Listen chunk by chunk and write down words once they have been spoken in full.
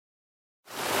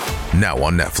Now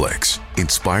on Netflix,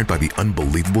 inspired by the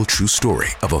unbelievable true story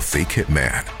of a fake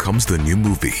hitman, comes the new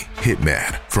movie,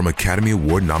 Hitman, from Academy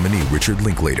Award nominee Richard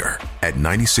Linklater. At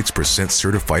 96%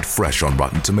 certified fresh on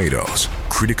Rotten Tomatoes,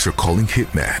 critics are calling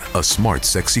Hitman a smart,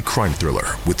 sexy crime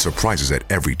thriller with surprises at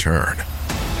every turn.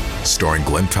 Starring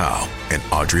Glenn Powell and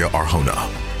Adria Arjona,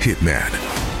 Hitman.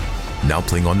 Now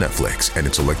playing on Netflix and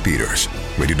in select theaters.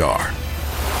 Rated R.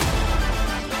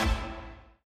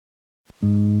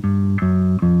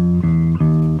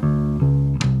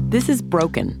 This is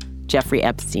Broken, Jeffrey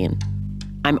Epstein.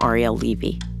 I'm Ariel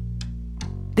Levy.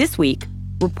 This week,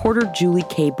 reporter Julie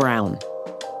K. Brown.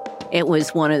 It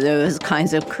was one of those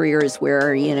kinds of careers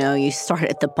where, you start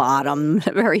at the bottom,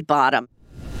 the very bottom.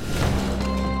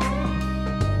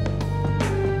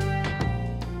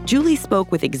 Julie spoke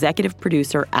with executive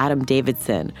producer Adam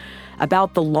Davidson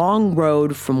about the long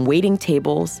road from waiting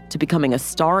tables to becoming a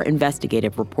star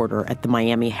investigative reporter at the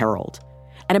Miami Herald,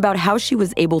 and about how she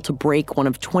was able to break one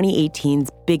of 2018's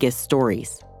biggest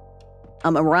stories.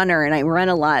 I'm a runner and I run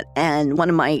a lot, and one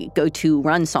of my go-to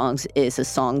run songs is a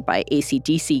song by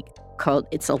AC/DC called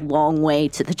It's a Long Way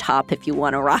to the Top If You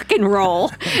Want to Rock and Roll.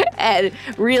 And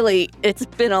really, it's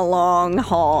been a long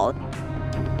haul.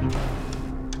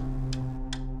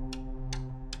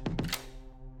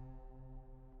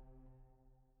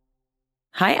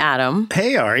 Hi, Adam.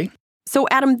 Hey, Ari. So,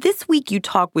 Adam, this week you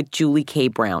talk with Julie K.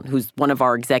 Brown, who's one of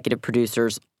our executive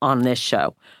producers on this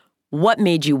show. What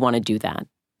made you want to do that?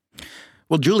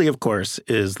 Well, Julie, of course,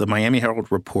 is the Miami Herald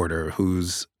reporter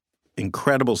whose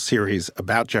incredible series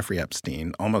about Jeffrey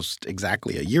Epstein, almost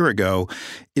exactly a year ago,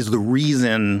 is the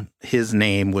reason his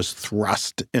name was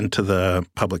thrust into the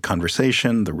public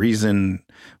conversation, the reason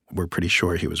we're pretty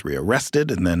sure he was rearrested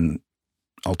and then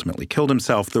ultimately killed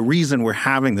himself, the reason we're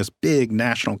having this big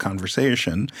national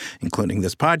conversation, including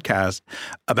this podcast,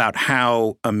 about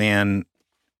how a man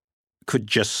could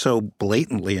just so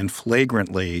blatantly and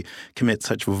flagrantly commit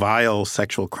such vile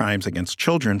sexual crimes against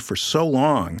children for so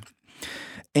long.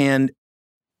 And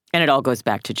it all goes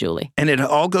back to Julie. And it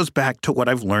all goes back to what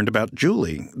I've learned about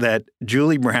Julie, that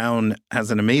Julie Brown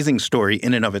has an amazing story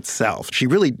in and of itself. She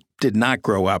really did not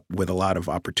grow up with a lot of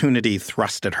opportunity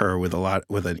thrust at her with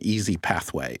an easy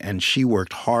pathway. And she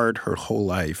worked hard her whole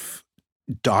life,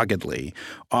 doggedly,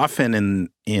 often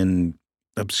in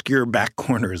obscure back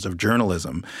corners of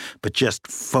journalism, but just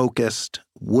focused,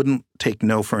 wouldn't take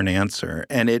no for an answer.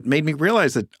 And it made me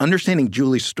realize that understanding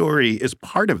Julie's story is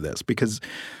part of this, because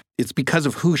it's because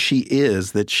of who she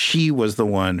is that she was the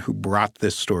one who brought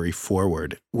this story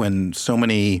forward when so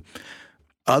many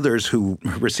others who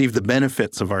received the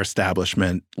benefits of our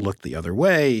establishment looked the other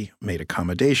way, made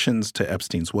accommodations to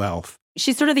Epstein's wealth.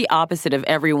 She's sort of the opposite of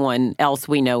everyone else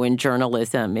we know in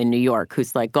journalism in New York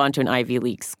who's like gone to an Ivy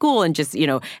League school and just,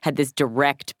 had this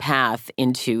direct path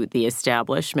into the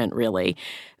establishment, really.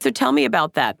 So tell me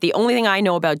about that. The only thing I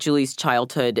know about Julie's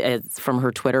childhood is from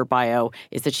her Twitter bio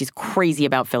is that she's crazy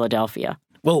about Philadelphia.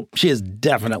 Well, she is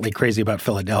definitely crazy about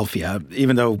Philadelphia.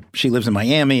 Even though she lives in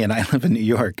Miami and I live in New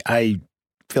York, I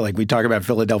feel like we talk about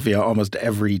Philadelphia almost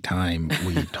every time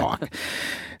we talk.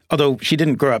 Although she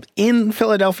didn't grow up in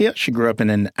Philadelphia, she grew up in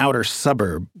an outer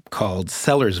suburb called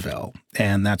Sellersville.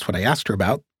 And that's what I asked her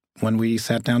about when we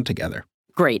sat down together.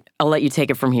 Great. I'll let you take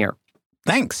it from here.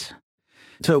 Thanks.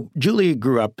 So Julie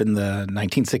grew up in the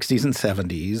 1960s and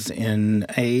 70s in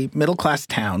a middle-class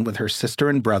town with her sister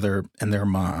and brother and their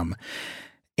mom.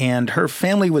 And her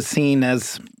family was seen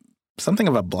as something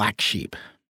of a black sheep.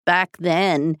 Back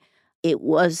then, it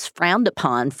was frowned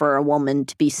upon for a woman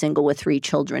to be single with 3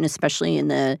 children, especially in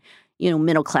the,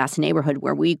 middle-class neighborhood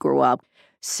where we grew up.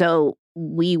 So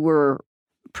we were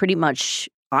pretty much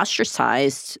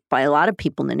ostracized by a lot of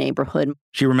people in the neighborhood.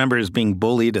 She remembers being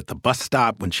bullied at the bus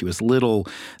stop when she was little.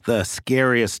 The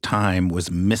scariest time was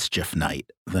mischief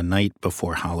night, the night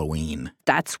before Halloween.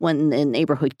 That's when the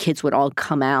neighborhood kids would all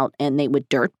come out and they would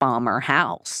dirt bomb our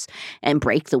house and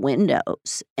break the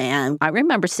windows. And I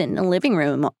remember sitting in the living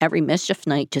room every mischief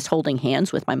night just holding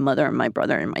hands with my mother and my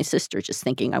brother and my sister, just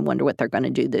thinking, I wonder what they're going to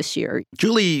do this year.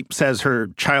 Julie says her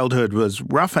childhood was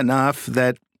rough enough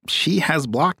that she has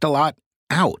blocked a lot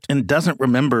out and doesn't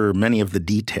remember many of the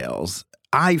details.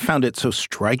 I found it so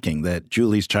striking that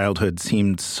Julie's childhood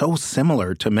seemed so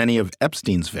similar to many of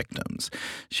Epstein's victims.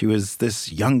 She was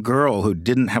this young girl who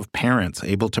didn't have parents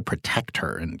able to protect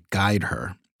her and guide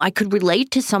her. I could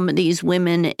relate to some of these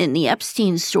women in the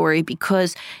Epstein story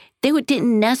because they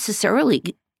didn't necessarily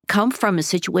come from a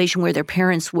situation where their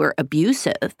parents were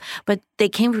abusive, but they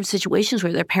came from situations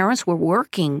where their parents were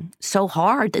working so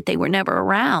hard that they were never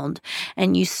around.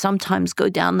 And you sometimes go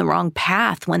down the wrong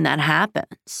path when that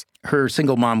happens. Her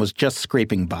single mom was just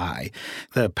scraping by.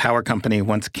 The power company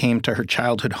once came to her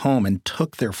childhood home and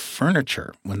took their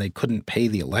furniture when they couldn't pay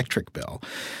the electric bill.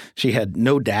 She had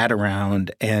no dad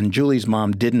around, and Julie's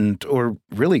mom didn't or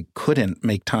really couldn't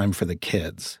make time for the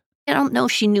kids. I don't know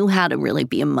if she knew how to really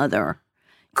be a mother.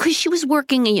 Because she was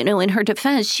working, in her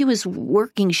defense, she was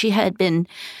working. She had been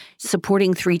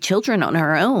supporting 3 children on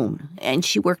her own, and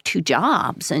she worked 2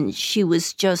 jobs, and she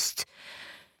was just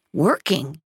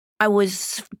working. I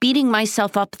was beating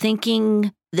myself up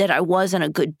thinking that I wasn't a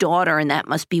good daughter, and that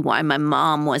must be why my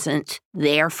mom wasn't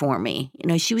there for me.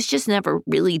 She was just never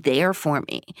really there for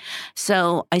me.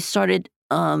 So I started,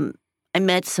 I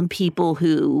met some people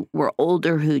who were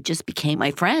older who just became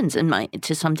my friends and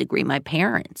to some degree, my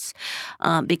parents,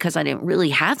 because I didn't really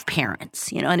have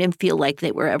parents. I didn't feel like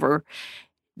they were ever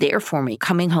there for me.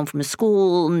 Coming home from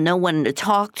school, no one to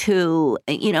talk to.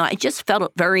 I just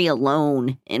felt very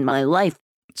alone in my life.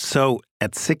 So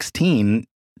at 16,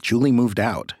 Julie moved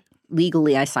out.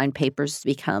 Legally, I signed papers to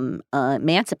become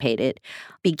emancipated,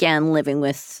 began living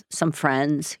with some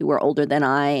friends who were older than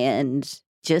I, and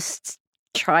just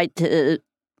tried to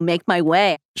make my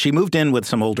way. She moved in with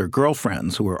some older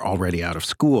girlfriends who were already out of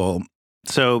school.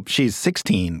 So she's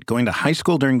 16, going to high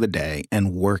school during the day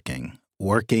and working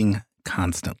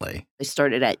constantly. I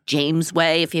started at James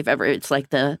Way. It's like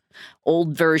the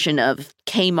old version of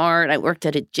Kmart. I worked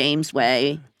at a James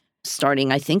Way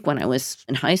starting, I think, when I was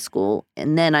in high school.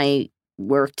 And then I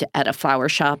worked at a flower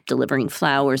shop delivering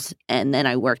flowers. And then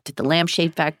I worked at the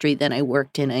lampshade factory. Then I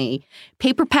worked in a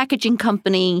paper packaging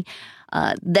company.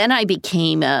 Then I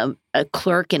became a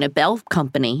clerk in a bell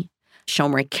company,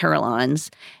 Shomerick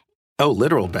Carolines. Oh,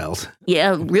 literal bells.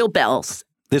 Yeah, real bells.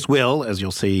 This will, as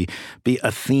you'll see, be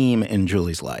a theme in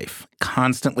Julie's life.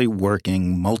 Constantly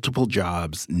working, multiple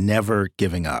jobs, never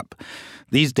giving up.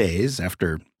 These days,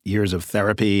 after years of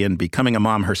therapy and becoming a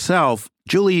mom herself,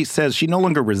 Julie says she no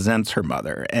longer resents her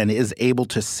mother and is able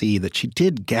to see that she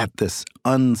did get this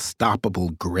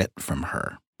unstoppable grit from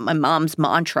her. My mom's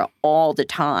mantra all the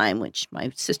time, which my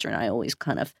sister and I always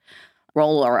kind of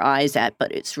roll our eyes at,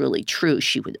 but it's really true.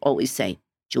 She would always say,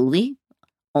 Julie,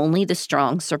 only the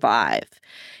strong survive.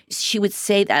 She would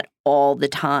say that all the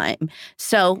time.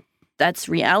 So that's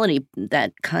reality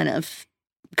that kind of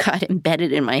got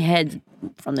embedded in my head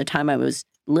from the time I was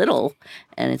little.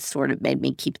 And it sort of made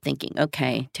me keep thinking,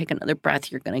 okay, take another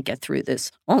breath. You're going to get through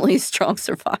this. Only the strong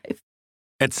survive.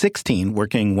 At 16,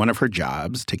 working one of her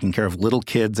jobs, taking care of little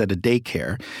kids at a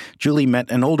daycare, Julie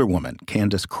met an older woman,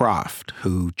 Candace Croft,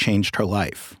 who changed her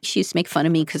life. She used to make fun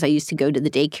of me because I used to go to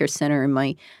the daycare center in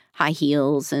my high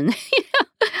heels. And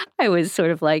I was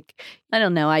sort of like, I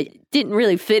don't know, I didn't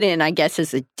really fit in, I guess,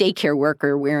 as a daycare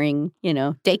worker wearing,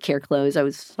 daycare clothes. I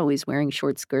was always wearing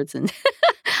short skirts and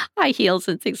high heels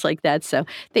and things like that. So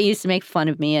they used to make fun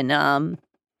of me. And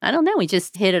I don't know, we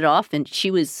just hit it off. And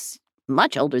she was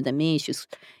much older than me. She was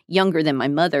younger than my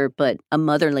mother, but a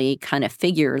motherly kind of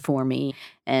figure for me.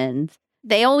 And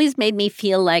they always made me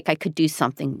feel like I could do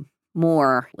something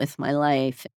more with my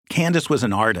life. Candace was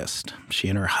an artist. She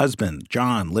and her husband,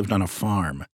 John, lived on a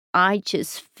farm. I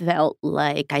just felt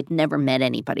like I'd never met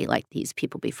anybody like these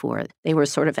people before. They were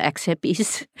sort of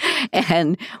ex-hippies,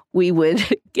 and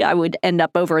I would end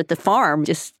up over at the farm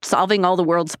just solving all the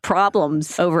world's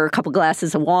problems over a couple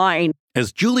glasses of wine.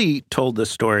 As Julie told the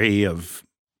story of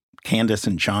Candace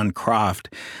and John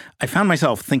Croft, I found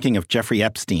myself thinking of Jeffrey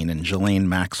Epstein and Ghislaine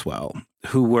Maxwell,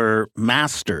 who were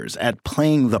masters at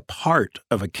playing the part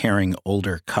of a caring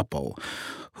older couple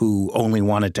who only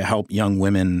wanted to help young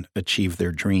women achieve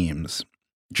their dreams.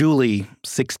 Julie,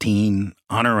 16,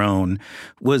 on her own,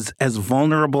 was as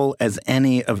vulnerable as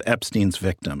any of Epstein's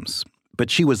victims,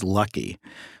 but she was lucky.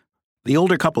 The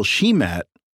older couple she met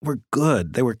were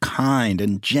good, they were kind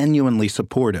and genuinely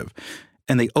supportive,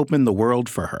 and they opened the world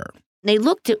for her. They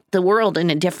looked at the world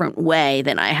in a different way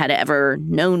than I had ever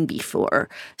known before.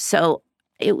 So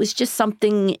it was just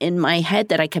something in my head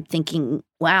that I kept thinking,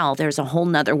 wow, there's a whole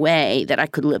nother way that I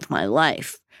could live my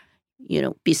life,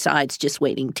 besides just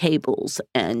waiting tables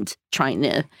and trying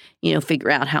to, figure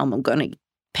out how I'm going to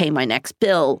pay my next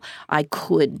bill. I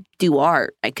could do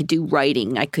art. I could do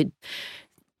writing. I could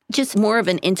just more of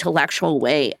an intellectual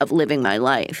way of living my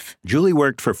life. Julie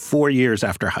worked for 4 years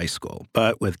after high school,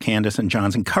 but with Candace and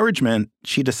John's encouragement,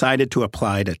 she decided to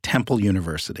apply to Temple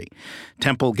University.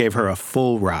 Temple gave her a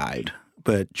full ride,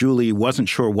 but Julie wasn't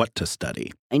sure what to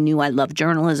study. I knew I loved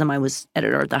journalism. I was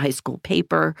editor of the high school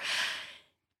paper.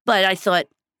 But I thought,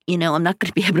 I'm not going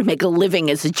to be able to make a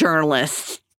living as a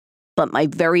journalist. But my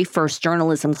very first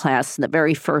journalism class, the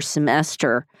very first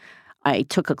semester, I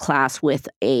took a class with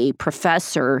a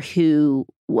professor who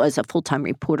was a full-time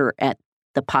reporter at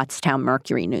the Pottstown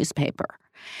Mercury newspaper.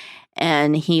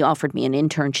 And he offered me an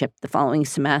internship the following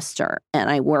semester. And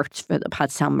I worked for the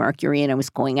Pottstown Mercury, and I was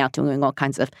going out doing all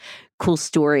kinds of cool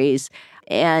stories.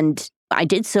 And I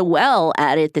did so well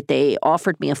at it that they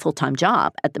offered me a full-time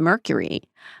job at the Mercury.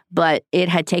 But it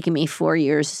had taken me 4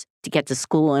 years to get to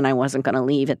school, and I wasn't going to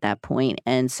leave at that point.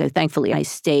 And so thankfully I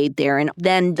stayed there. And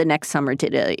then the next summer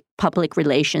did a public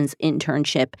relations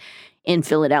internship in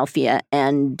Philadelphia,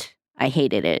 and I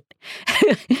hated it.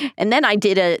 And then I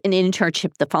did an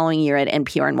internship the following year at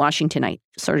NPR in Washington. I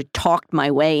sort of talked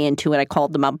my way into it. I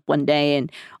called them up one day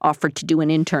and offered to do an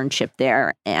internship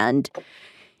there. And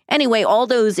anyway, all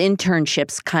those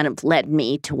internships kind of led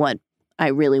me to what I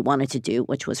really wanted to do,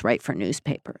 which was write for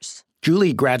newspapers.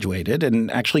 Julie graduated and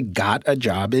actually got a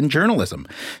job in journalism.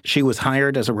 She was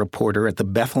hired as a reporter at the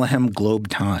Bethlehem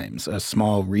Globe-Times, a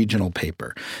small regional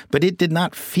paper. But it did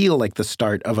not feel like the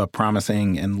start of a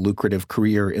promising and lucrative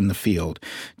career in the field.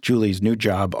 Julie's new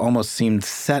job almost seemed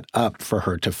set up for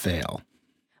her to fail.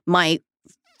 My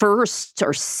first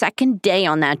or second day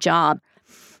on that job,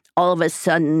 all of a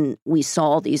sudden, we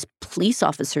saw these police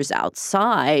officers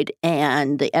outside,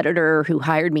 and the editor who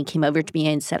hired me came over to me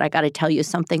and said, I got to tell you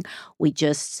something. We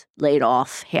just laid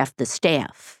off half the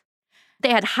staff. They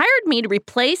had hired me to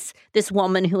replace this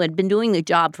woman who had been doing the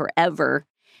job forever,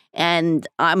 and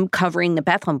I'm covering the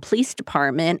Bethlehem Police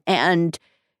Department, and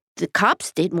the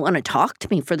cops didn't want to talk to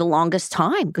me for the longest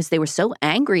time because they were so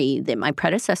angry that my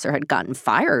predecessor had gotten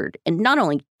fired. And not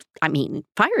only,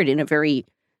 fired in a very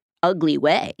ugly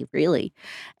way, really.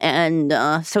 And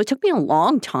so it took me a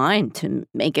long time to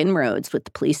make inroads with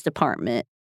the police department.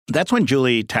 That's when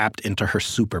Julie tapped into her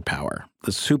superpower,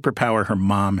 the superpower her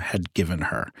mom had given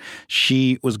her.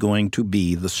 She was going to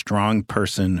be the strong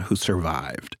person who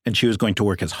survived, and she was going to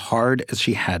work as hard as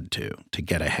she had to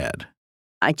get ahead.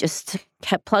 I just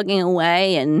kept plugging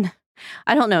away, and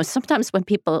I don't know, sometimes when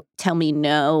people tell me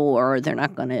no or they're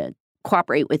not going to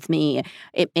cooperate with me,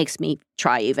 it makes me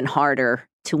try even harder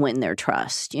to win their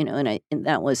trust, and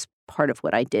that was part of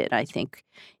what I did, I think,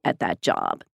 at that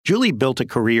job. Julie built a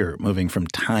career moving from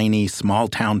tiny,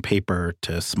 small-town paper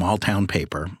to small-town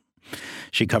paper.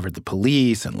 She covered the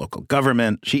police and local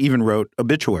government. She even wrote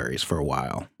obituaries for a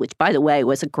while. Which, by the way,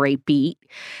 was a great beat.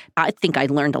 I think I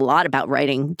learned a lot about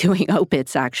doing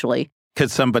obits, actually.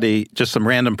 Because just some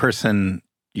random person,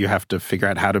 you have to figure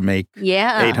out how to make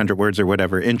 800 words or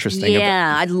whatever interesting.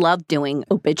 Yeah, I love doing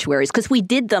obituaries because we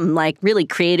did them like really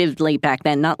creatively back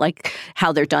then, not like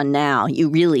how they're done now. You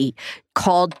really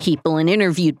called people and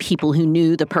interviewed people who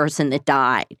knew the person that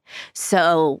died.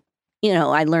 So,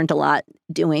 I learned a lot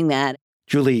doing that.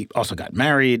 Julie also got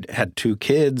married, had 2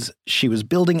 kids. She was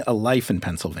building a life in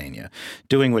Pennsylvania,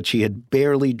 doing what she had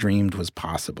barely dreamed was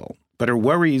possible. But her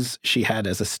worries she had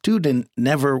as a student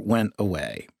never went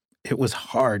away. It was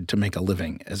hard to make a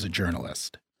living as a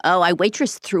journalist. Oh, I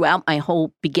waitressed throughout my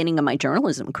whole beginning of my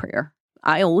journalism career.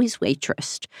 I always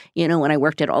waitressed. When I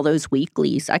worked at all those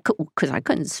weeklies, because I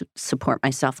couldn't support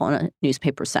myself on a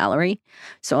newspaper salary.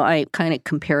 So I kind of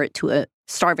compare it to a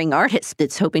starving artist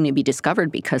that's hoping to be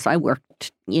discovered because I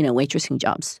worked, waitressing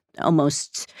jobs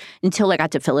almost until I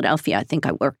got to Philadelphia. I think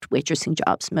I worked waitressing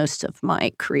jobs most of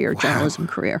my career, journalism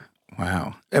career.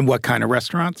 Wow. And what kind of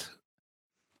restaurants?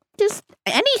 Just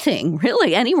anything,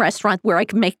 really, any restaurant where I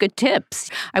could make good tips.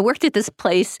 I worked at this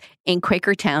place in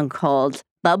Quakertown called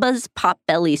Bubba's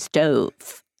Potbelly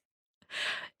Stove.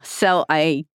 So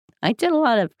I did a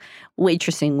lot of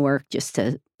waitressing work just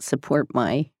to support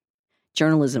my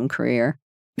journalism career.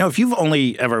 Now, if you've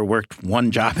only ever worked one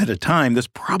job at a time, this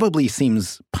probably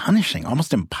seems punishing,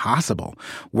 almost impossible.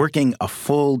 Working a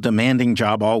full demanding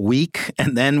job all week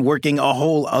and then working a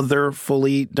whole other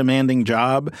fully demanding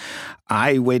job.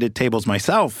 I waited tables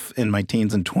myself in my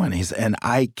teens and 20s, and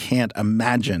I can't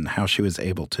imagine how she was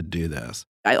able to do this.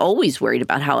 I always worried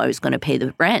about how I was going to pay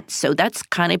the rent. So that's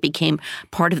kind of became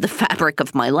part of the fabric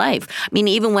of my life.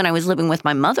 Even when I was living with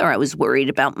my mother, I was worried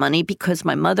about money because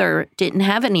my mother didn't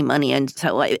have any money. And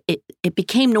so it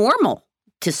became normal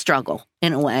to struggle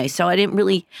in a way. So I didn't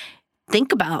really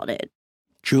think about it.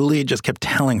 Julie just kept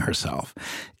telling herself,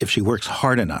 if she works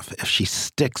hard enough, if she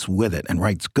sticks with it and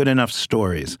writes good enough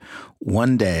stories,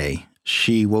 one day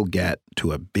she will get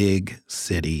to a big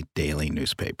city daily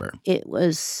newspaper. It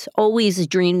was always a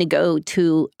dream to go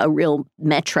to a real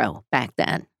metro back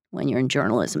then when you're in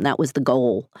journalism. That was the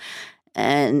goal.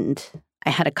 And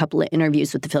I had a couple of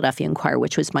interviews with the Philadelphia Inquirer,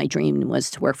 which was my dream, was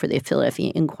to work for the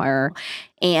Philadelphia Inquirer.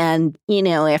 And,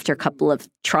 after a couple of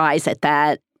tries at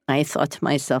that, I thought to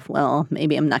myself, well,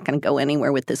 maybe I'm not going to go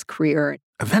anywhere with this career.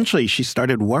 eventually she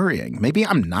started worrying. Maybe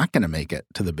I'm not going to make it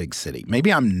to the big city.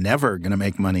 Maybe I'm never going to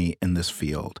make money in this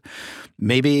field.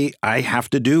 Maybe I have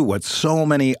to do what so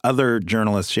many other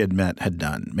journalists she had met had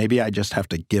done. Maybe I just have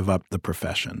to give up the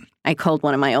profession. I called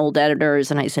one of my old editors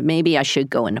and I said, maybe I should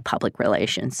go into public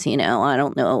relations. I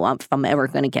don't know if I'm ever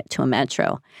going to get to a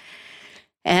Metro.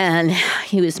 And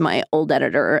he was my old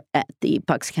editor at the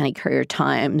Bucks County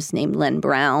Courier-Times named Len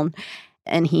Brown.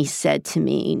 And he said to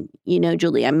me,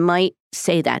 Julie, I might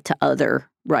say that to other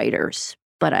writers,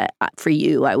 but for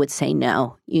you, I would say,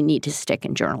 no, you need to stick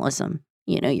in journalism.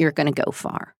 You're going to go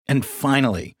far. And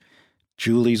finally,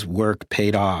 Julie's work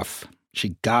paid off.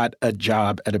 She got a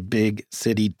job at a big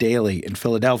city daily in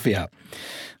Philadelphia,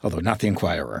 although not the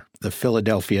Inquirer, the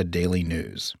Philadelphia Daily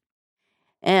News.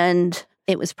 And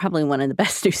it was probably one of the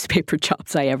best newspaper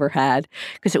jobs I ever had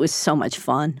because it was so much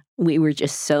fun. We were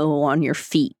just so on your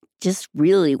feet, just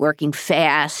really working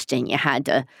fast, and you had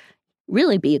to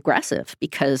really be aggressive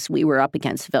because we were up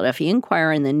against the Philadelphia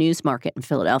Inquirer, and the news market in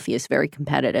Philadelphia is very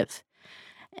competitive.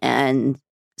 And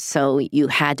so you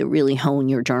had to really hone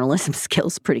your journalism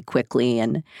skills pretty quickly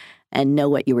and know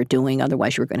what you were doing.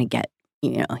 Otherwise, you were going to get,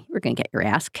 your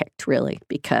ass kicked, really,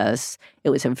 because it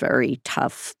was a very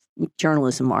tough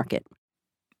journalism market.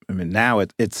 I mean, now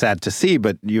it's sad to see,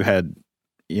 but you had,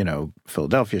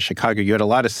 Philadelphia, Chicago, you had a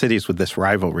lot of cities with this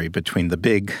rivalry between the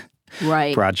big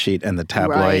broadsheet and the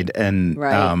tabloid.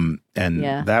 Right. And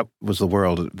that was the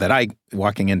world that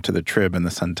walking into the Trib and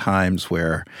the Sun-Times,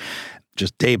 where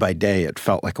just day by day, it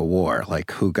felt like a war.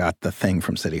 Like, who got the thing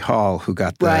from City Hall? Who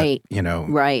got the,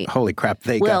 holy crap,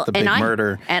 they got the big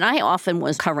murder. And I often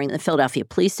was covering the Philadelphia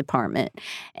Police Department,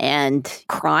 and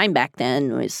crime back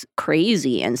then was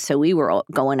crazy. And so we were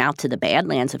going out to the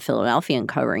Badlands of Philadelphia and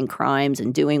covering crimes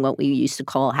and doing what we used to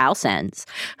call house ends,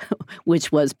 which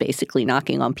was basically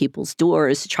knocking on people's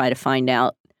doors to try to find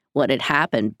out what had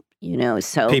happened,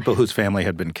 so. People whose family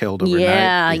had been killed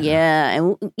overnight. Yeah.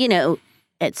 And,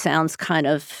 it sounds kind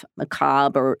of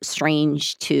macabre or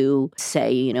strange to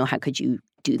say, how could you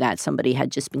do that? Somebody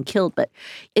had just been killed. But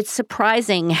it's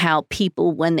surprising how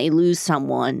people, when they lose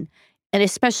someone, and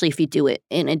especially if you do it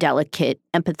in a delicate,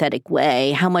 empathetic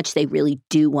way, how much they really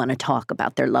do want to talk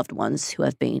about their loved ones who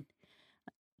have been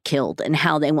killed and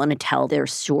how they want to tell their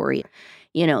story.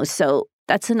 So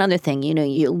that's another thing,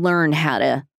 you learn how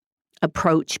to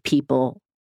approach people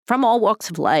from all walks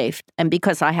of life. And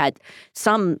because I had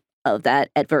some of that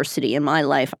adversity in my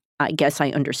life, I guess I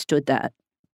understood that.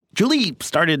 Julie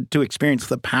started to experience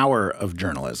the power of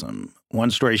journalism.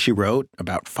 One story she wrote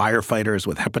about firefighters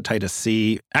with hepatitis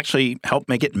C actually helped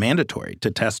make it mandatory to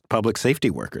test public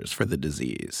safety workers for the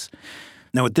disease.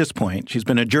 Now, at this point, she's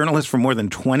been a journalist for more than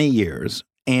 20 years,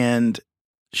 and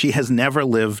she has never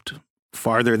lived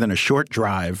farther than a short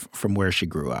drive from where she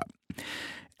grew up.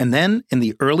 And then in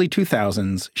the early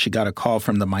 2000s, she got a call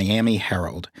from the Miami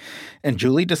Herald, and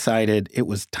Julie decided it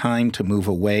was time to move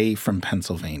away from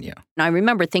Pennsylvania. And I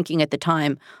remember thinking at the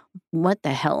time, what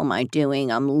the hell am I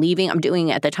doing? I'm leaving.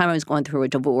 At the time I was going through a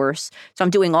divorce. So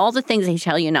I'm doing all the things they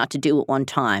tell you not to do at one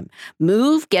time.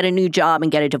 Move, get a new job,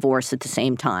 and get a divorce at the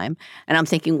same time. And I'm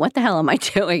thinking, what the hell am I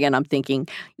doing? And I'm thinking,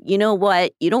 you know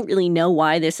what? You don't really know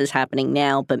why this is happening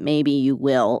now, but maybe you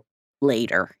will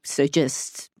later. So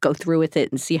just go through with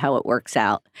it and see how it works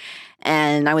out.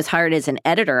 And I was hired as an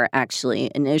editor,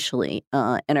 actually, initially,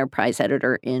 enterprise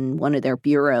editor in one of their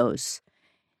bureaus.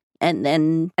 And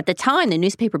then at the time, the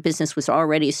newspaper business was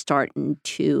already starting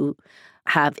to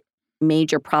have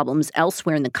major problems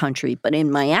elsewhere in the country. But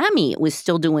in Miami, it was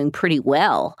still doing pretty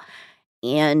well.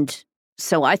 And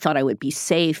so I thought I would be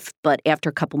safe. But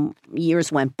after a couple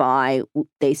years went by,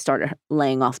 they started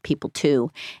laying off people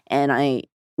too. And I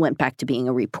went back to being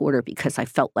a reporter because I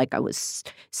felt like I was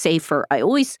safer. I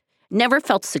always never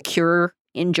felt secure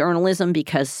in journalism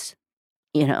because,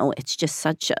 it's just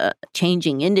such a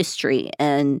changing industry.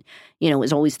 And, it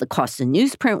was always the cost of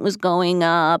newsprint was going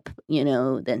up,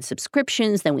 then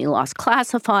subscriptions, then we lost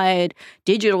classified,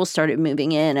 digital started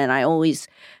moving in. And I always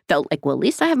felt like, well, at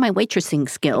least I have my waitressing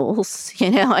skills.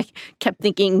 I kept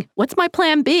thinking, what's my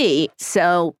plan B?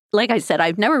 So like I said,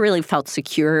 I've never really felt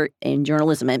secure in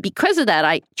journalism. And because of that,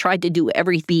 I tried to do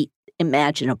every beat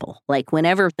imaginable. Like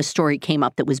whenever a story came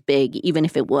up that was big, even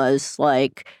if it was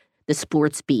like the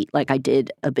sports beat, like I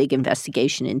did a big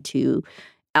investigation into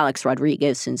Alex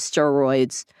Rodriguez and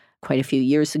steroids quite a few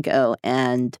years ago.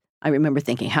 And I remember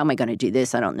thinking, how am I going to do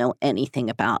this? I don't know anything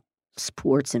about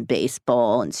sports and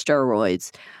baseball and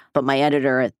steroids. But my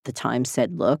editor at the time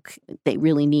said, look, they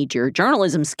really need your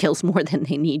journalism skills more than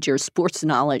they need your sports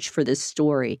knowledge for this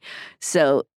story.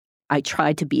 So I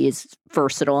tried to be as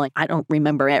versatile. I don't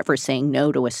remember ever saying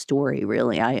no to a story,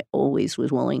 really. I always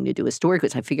was willing to do a story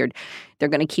because I figured they're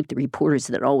going to keep the reporters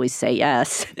that always say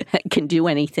yes, can do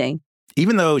anything.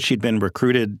 Even though she'd been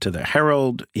recruited to the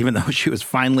Herald, even though she was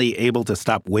finally able to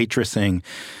stop waitressing,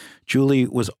 Julie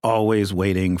was always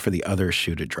waiting for the other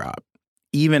shoe to drop.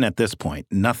 Even at this point,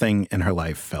 nothing in her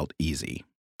life felt easy.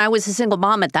 I was a single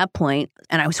mom at that point,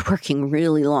 and I was working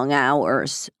really long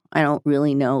hours. I don't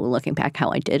really know, looking back, how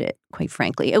I did it, quite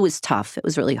frankly. It was tough. It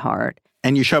was really hard.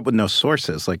 And you show up with no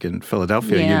sources. Like in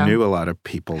Philadelphia, You knew a lot of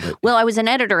people. Well, I was an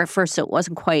editor at first, so it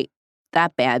wasn't quite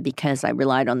that bad because I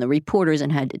relied on the reporters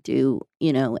and had to do,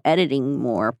 editing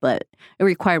more. But it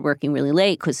required working really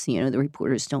late because, the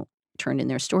reporters don't turn in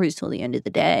their stories till the end of the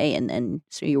day. And then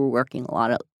so you were working a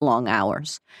lot of long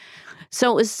hours.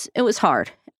 So it was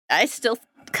hard. I still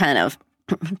kind of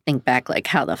think back, like,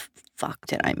 how the fuck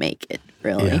did I make it,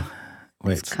 really? Yeah.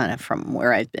 It's kind of from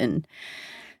where I've been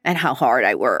and how hard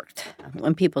I worked.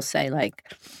 When people say, like,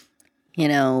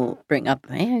 bring up,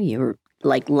 hey, you were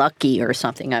like lucky or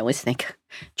something, I always think,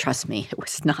 trust me, it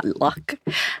was not luck.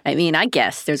 I mean, I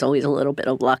guess there's always a little bit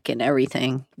of luck in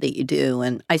everything that you do.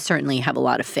 And I certainly have a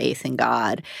lot of faith in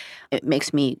God. It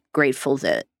makes me grateful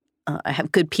that I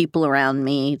have good people around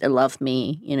me that love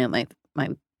me. My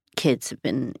kids have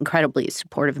been incredibly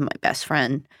supportive of my best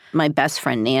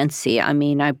friend, Nancy. I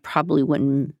mean, I probably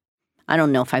wouldn't, I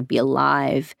don't know if I'd be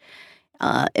alive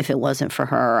if it wasn't for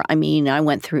her. I mean, I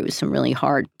went through some really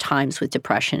hard times with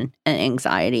depression and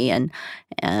anxiety,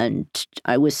 and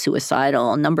I was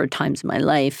suicidal a number of times in my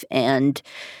life. And,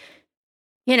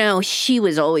 she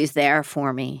was always there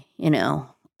for me,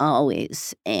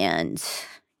 always. And,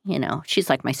 she's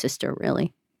like my sister,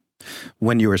 really.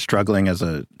 When you were struggling as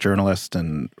a journalist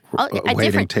and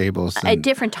waiting tables? At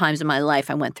different times in my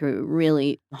life, I went through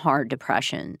really hard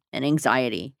depression and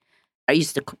anxiety. I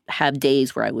used to have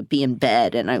days where I would be in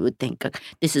bed and I would think,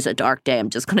 this is a dark day.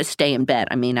 I'm just going to stay in bed.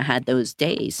 I mean, I had those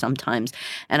days sometimes.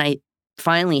 And I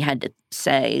finally had to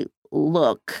say,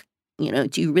 look,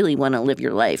 do you really want to live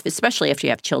your life? Especially after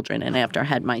you have children. And after I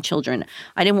had my children,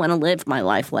 I didn't want to live my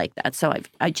life like that. So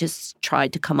I just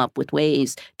tried to come up with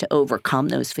ways to overcome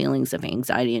those feelings of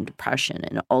anxiety and depression.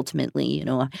 And ultimately,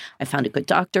 I found a good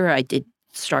doctor. I did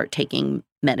start taking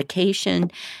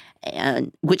medication,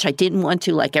 and which I didn't want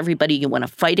to. Like everybody, you want to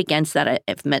fight against that.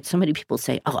 I've met so many people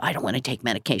say, oh, I don't want to take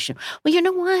medication. Well, you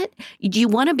know what? Do you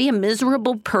want to be a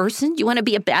miserable person? Do you want to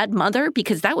be a bad mother?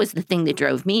 Because that was the thing that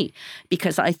drove me.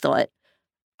 Because I thought,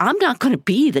 I'm not going to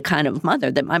be the kind of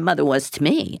mother that my mother was to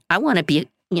me. I want to be,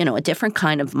 a different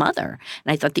kind of mother.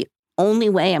 And I thought the only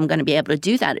way I'm going to be able to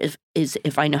do that is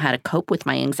if I know how to cope with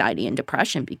my anxiety and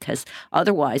depression, because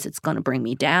otherwise it's going to bring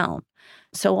me down.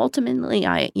 So ultimately,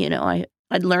 I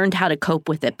learned how to cope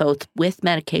with it, both with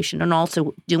medication and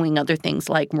also doing other things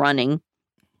like running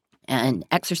and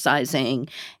exercising.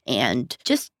 And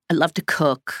I love to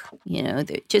cook,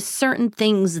 just certain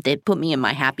things that put me in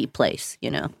my happy place,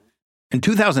 In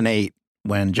 2008,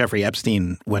 when Jeffrey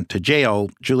Epstein went to jail,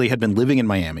 Julie had been living in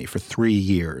Miami for 3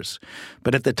 years.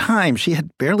 But at the time, she had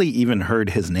barely even heard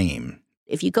his name.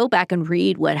 If you go back and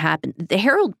read what happened, the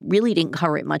Herald really didn't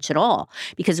cover it much at all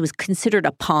because it was considered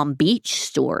a Palm Beach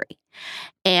story.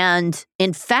 And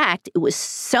in fact, it was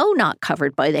so not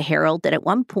covered by the Herald that at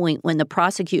one point when the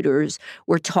prosecutors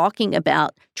were talking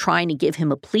about trying to give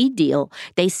him a plea deal,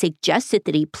 they suggested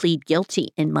that he plead guilty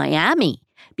in Miami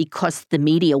because the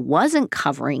media wasn't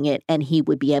covering it and he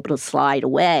would be able to slide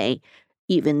away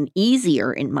even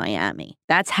easier in Miami.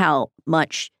 That's how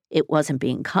much it wasn't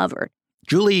being covered.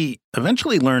 Julie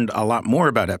eventually learned a lot more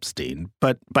about Epstein,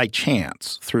 but by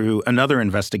chance, through another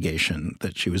investigation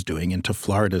that she was doing into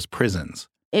Florida's prisons.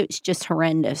 It's just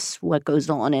horrendous what goes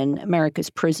on in America's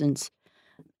prisons.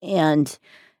 And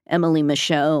Emily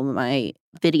Michaud, my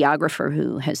videographer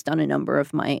who has done a number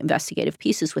of my investigative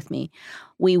pieces with me,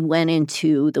 we went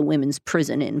into the women's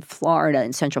prison in Florida,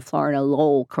 in Central Florida,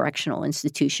 Lowell Correctional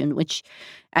Institution, which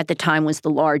at the time was the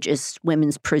largest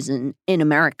women's prison in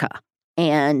America.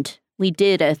 And we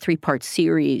did a 3-part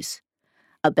series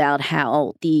about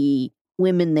how the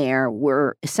women there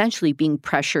were essentially being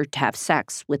pressured to have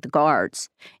sex with the guards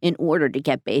in order to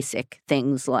get basic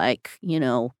things like,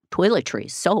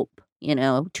 toiletries, soap,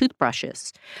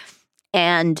 toothbrushes.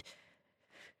 And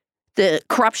the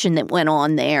corruption that went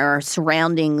on there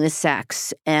surrounding the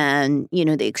sex and,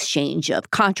 the exchange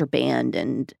of contraband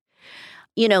and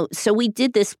so we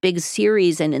did this big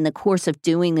series. And in the course of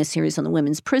doing this series on the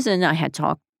women's prison, I had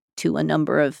talked to a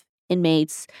number of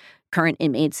inmates, current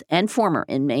inmates and former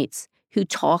inmates, who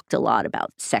talked a lot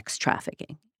about sex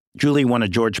trafficking Julie won a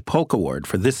George Polk Award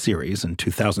for this series in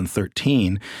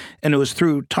 2013, and it was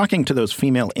through talking to those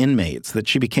female inmates that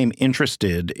she became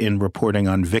interested in reporting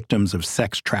on victims of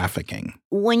sex trafficking.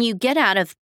 When you get out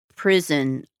of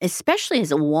prison, especially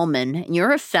as a woman, and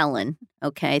you're a felon,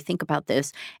 okay, think about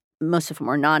this. Most of them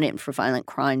are not in for violent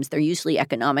crimes. They're usually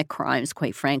economic crimes,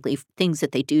 quite frankly, things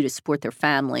that they do to support their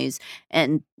families.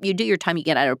 And you do your time, you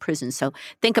get out of prison. So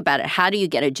think about it. How do you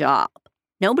get a job?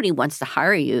 Nobody wants to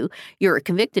hire you. You're a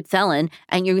convicted felon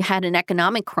and you had an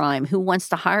economic crime. Who wants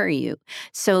to hire you?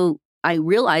 So I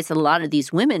realized that a lot of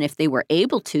these women, if they were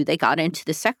able to, they got into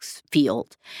the sex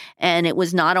field. And it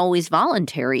was not always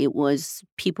voluntary. It was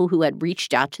people who had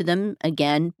reached out to them.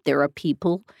 Again, there are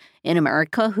people in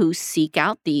America who seek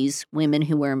out these women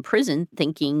who are in prison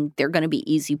thinking they're going to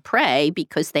be easy prey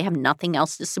because they have nothing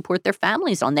else to support their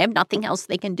families on. They have nothing else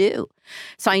they can do.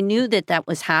 So I knew that that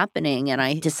was happening, and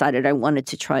I decided I wanted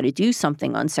to try to do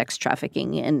something on sex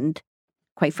trafficking. And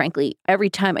quite frankly, every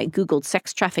time I Googled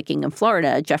sex trafficking in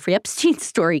Florida, a Jeffrey Epstein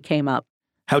story came up.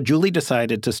 How Julie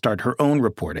decided to start her own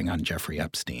reporting on Jeffrey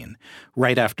Epstein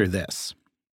right after this.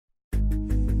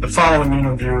 The following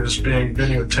interview is being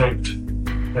videotaped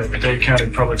at the Dade County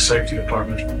Public Safety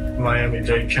Department,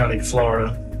 Miami-Dade County,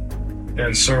 Florida.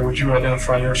 And sir, would you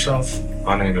identify yourself?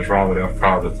 My name is Robert F.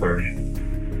 Carter III.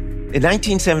 In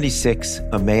 1976,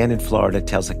 a man in Florida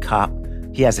tells a cop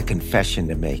he has a confession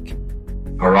to make.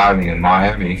 Arriving in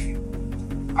Miami,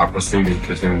 I proceeded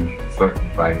to do certain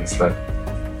things that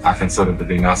I considered to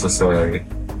be necessary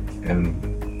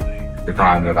in the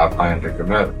crime that I planned to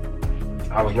commit.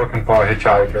 I was looking for a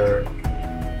hitchhiker,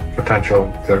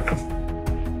 potential victim.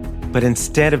 But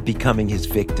instead of becoming his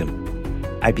victim,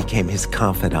 I became his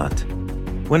confidant,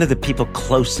 one of the people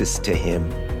closest to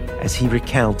him as he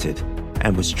recounted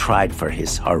and was tried for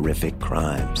his horrific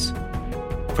crimes.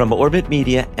 From Orbit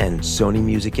Media and Sony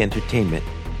Music Entertainment,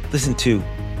 listen to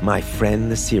My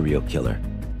Friend the Serial Killer.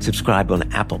 Subscribe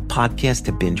on Apple Podcasts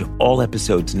to binge all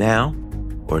episodes now,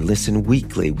 or listen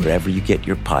weekly wherever you get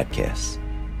your podcasts.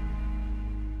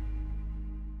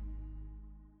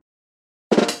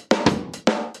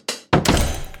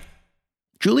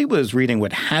 Julie was reading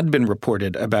what had been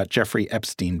reported about Jeffrey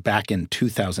Epstein back in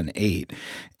 2008.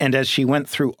 And as she went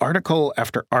through article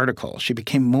after article, she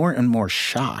became more and more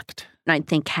shocked. And I'd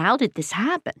think, how did this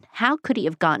happen? How could he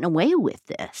have gotten away with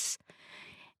this?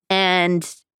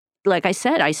 And like I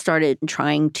said, I started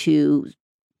trying to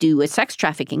do a sex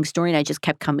trafficking story, and I just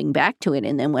kept coming back to it.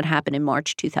 And then what happened in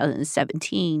March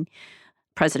 2017,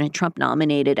 President Trump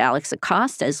nominated Alex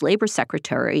Acosta as labor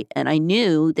secretary, and I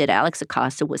knew that Alex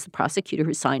Acosta was the prosecutor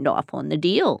who signed off on the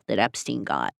deal that Epstein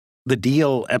got. The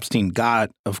deal Epstein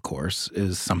got, of course,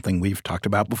 is something we've talked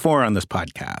about before on this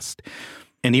podcast.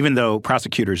 And even though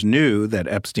prosecutors knew that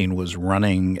Epstein was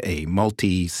running a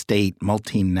multi-state,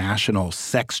 multinational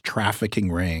sex trafficking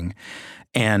ring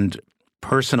and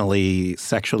personally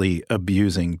sexually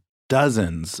abusing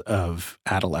dozens of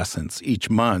adolescents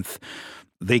each month,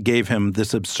 they gave him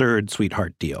this absurd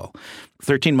sweetheart deal.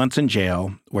 13 months in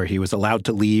jail, where he was allowed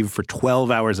to leave for 12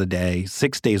 hours a day,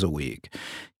 6 days a week.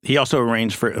 He also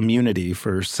arranged for immunity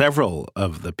for several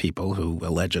of the people who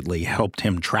allegedly helped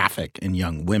him traffic in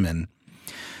young women.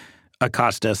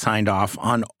 Acosta signed off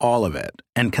on all of it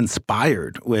and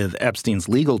conspired with Epstein's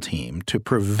legal team to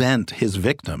prevent his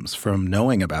victims from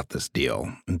knowing about this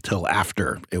deal until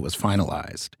after it was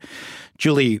finalized.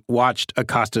 Julie watched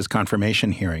Acosta's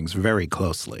confirmation hearings very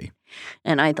closely.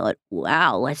 And I thought,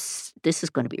 wow, this is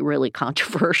going to be really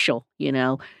controversial,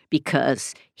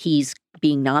 because he's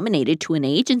being nominated to an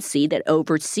agency that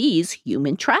oversees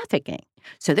human trafficking.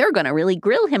 So they're going to really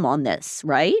grill him on this,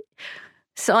 right?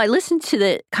 So I listened to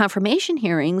the confirmation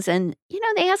hearings and,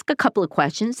 they asked a couple of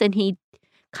questions and he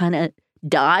kind of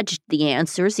dodged the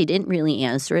answers. He didn't really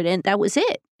answer it, and that was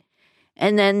it.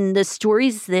 And then the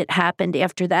stories that happened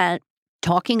after that,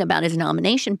 talking about his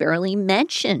nomination, barely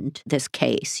mentioned this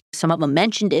case. Some of them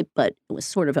mentioned it, but it was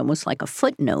sort of almost like a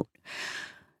footnote.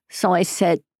 So I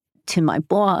said to my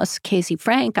boss, Casey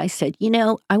Frank, I said,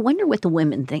 I wonder what the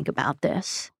women think about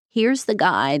this. Here's the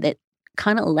guy that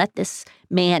kind of let this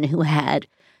man who had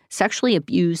sexually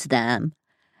abused them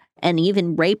and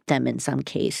even raped them in some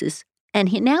cases.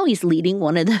 And now he's leading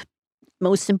one of the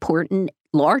most important,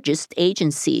 largest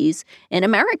agencies in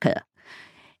America.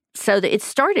 So it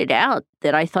started out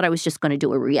that I thought I was just going to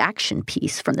do a reaction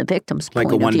piece from the victim's point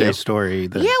of view. Like a one-day story.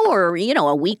 Or,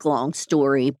 a week-long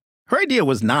story. Her idea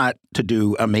was not to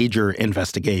do a major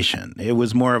investigation. It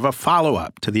was more of a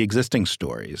follow-up to the existing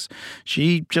stories.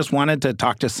 She just wanted to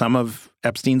talk to some of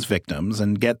Epstein's victims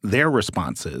and get their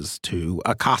responses to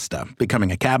Acosta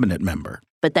becoming a cabinet member.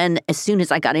 But then as soon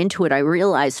as I got into it, I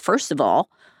realized, first of all,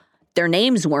 Their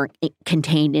names weren't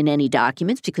contained in any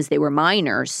documents because they were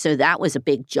minors. So that was a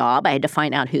big job. I had to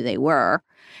find out who they were.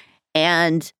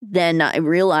 And then I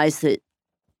realized that,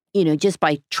 just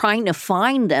by trying to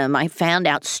find them, I found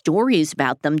out stories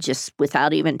about them just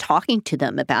without even talking to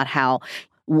them, about how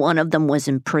one of them was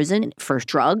in prison for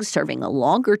drugs, serving a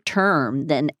longer term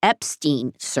than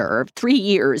Epstein served. 3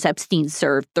 years, Epstein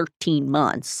served 13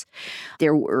 months.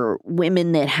 There were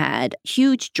women that had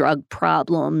huge drug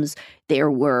problems.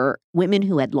 There were women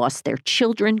who had lost their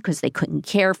children because they couldn't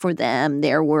care for them.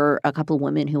 There were a couple of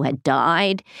women who had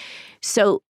died.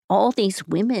 So all these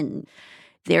women,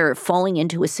 they're falling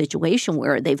into a situation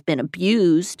where they've been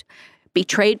abused,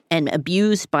 betrayed and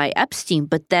abused by Epstein.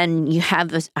 But then you have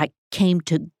this, I came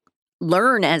to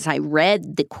learn as I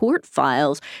read the court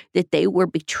files that they were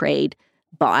betrayed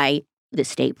by the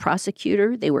state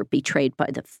prosecutor. They were betrayed by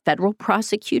the federal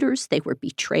prosecutors. They were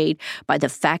betrayed by the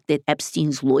fact that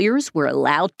Epstein's lawyers were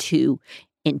allowed to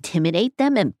intimidate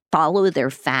them and follow their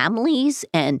families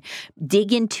and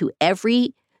dig into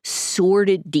every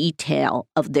sordid detail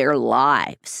of their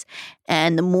lives.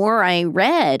 And the more I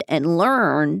read and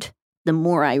learned, the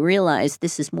more I realized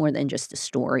this is more than just a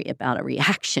story about a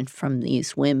reaction from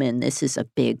these women. This is a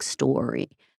big story.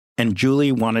 And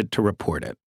Julie wanted to report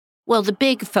it. Well, the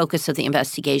big focus of the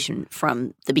investigation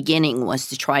from the beginning was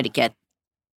to try to get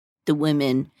the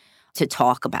women to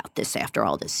talk about this after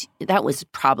all this. That was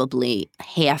probably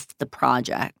half the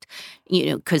project,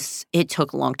 because it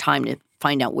took a long time to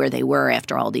find out where they were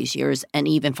after all these years and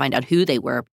even find out who they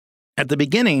were. At the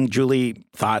beginning, Julie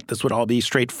thought this would all be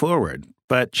straightforward,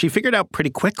 but she figured out pretty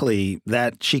quickly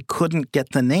that she couldn't get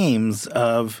the names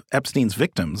of Epstein's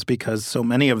victims because so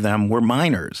many of them were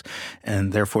minors,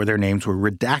 and therefore their names were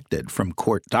redacted from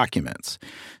court documents.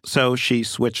 So she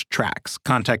switched tracks,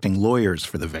 contacting lawyers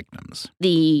for the victims.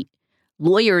 The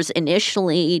lawyers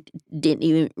initially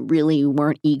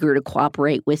weren't eager to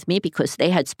cooperate with me because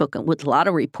they had spoken with a lot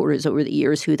of reporters over the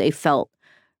years who they felt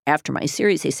after my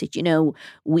series, they said,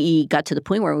 we got to the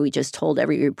point where we just told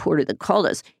every reporter that called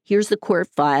us, here's the court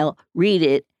file, read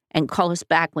it, and call us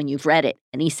back when you've read it.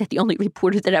 And he said the only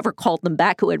reporter that ever called them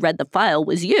back who had read the file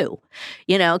was you,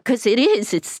 because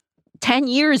it's 10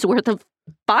 years worth of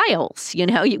files, you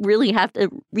really have to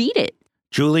read it.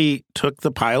 Julie took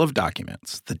the pile of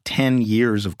documents, the 10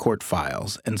 years of court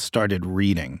files, and started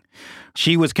reading.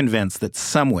 She was convinced that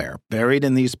somewhere, buried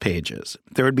in these pages,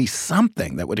 there would be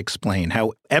something that would explain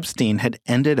how Epstein had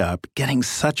ended up getting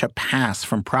such a pass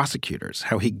from prosecutors,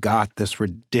 how he got this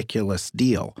ridiculous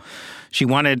deal. She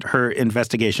wanted her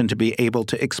investigation to be able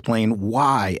to explain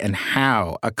why and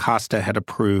how Acosta had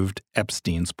approved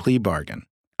Epstein's plea bargain.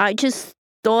 I just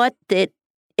thought that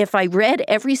if I read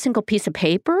every single piece of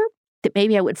paper, that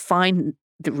maybe I would find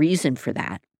the reason for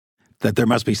that. That there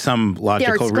must be some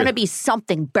logical There's going to be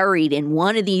something buried in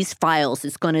one of these files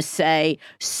that's going to say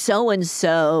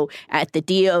so-and-so at the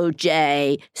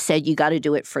DOJ said you got to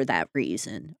do it for that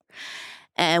reason.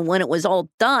 And when it was all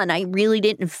done, I really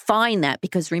didn't find that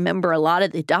because remember, a lot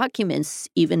of the documents,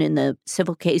 even in the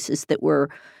civil cases that were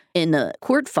in the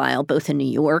court file, both in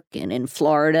New York and in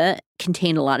Florida,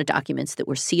 contained a lot of documents that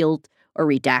were sealed or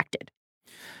redacted.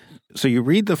 So you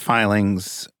read the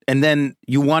filings, and then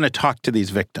you want to talk to these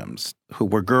victims who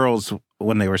were girls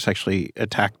when they were sexually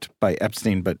attacked by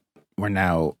Epstein, but were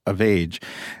now of age.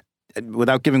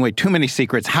 Without giving away too many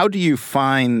secrets, how do you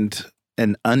find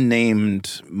an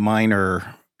unnamed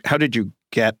minor? How did you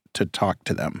get to talk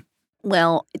to them?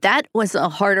 Well, that was a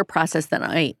harder process than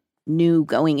I knew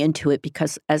going into it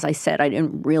because, as I said, I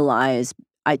didn't realize.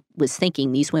 I was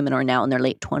thinking these women are now in their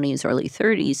late 20s, early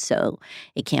 30s, so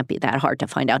it can't be that hard to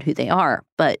find out who they are.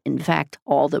 But in fact,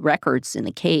 all the records in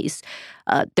the case,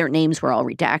 their names were all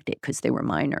redacted because they were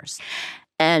minors.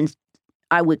 And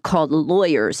I would call the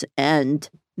lawyers, and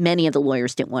many of the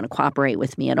lawyers didn't want to cooperate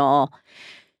with me at all.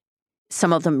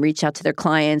 Some of them reached out to their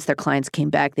clients. Their clients came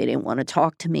back. They didn't want to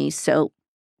talk to me. So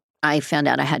I found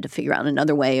out I had to figure out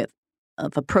another way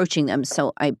of approaching them.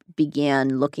 So I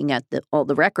began looking at all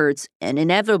the records. And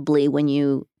inevitably, when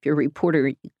you're a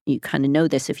reporter, you kind of know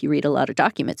this if you read a lot of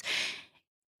documents.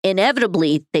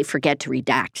 Inevitably, they forget to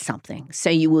redact something. So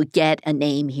you will get a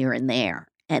name here and there.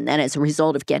 And then as a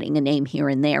result of getting a name here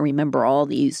and there, remember all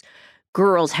these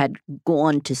girls had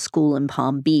gone to school in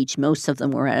Palm Beach. Most of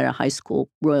them were at a high school,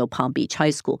 Royal Palm Beach High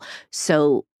School.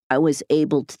 So I was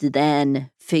able to then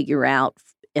figure out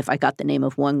if I got the name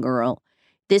of one girl.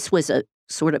 This was a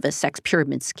sort of a sex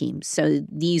pyramid scheme. So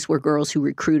these were girls who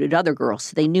recruited other girls.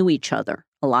 So they knew each other,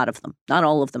 a lot of them. Not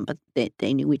all of them, but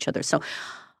they knew each other. So,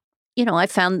 I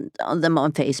found them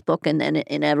on Facebook, and then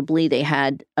inevitably they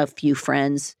had a few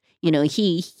friends.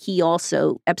 he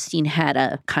also, Epstein had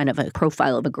a kind of a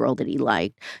profile of a girl that he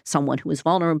liked, someone who was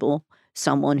vulnerable,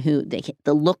 someone who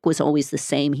the look was always the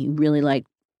same. He really liked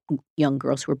young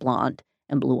girls who were blonde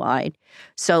and blue-eyed.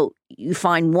 So you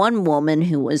find one woman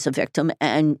who was a victim,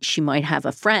 and she might have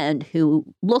a friend who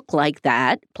looked like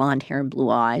that, blonde hair and blue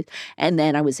eyes. And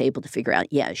then I was able to figure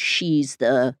out, yeah, she's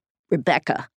the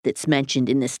Rebecca that's mentioned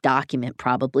in this document,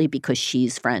 probably because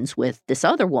she's friends with this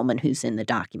other woman who's in the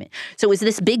document. So it was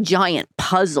this big giant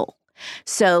puzzle.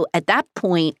 So at that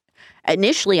point,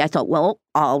 initially I thought, well,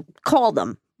 I'll call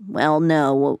them. Well,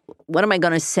 no. What am I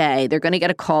going to say? They're going to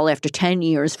get a call after 10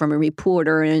 years from a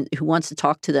reporter who wants to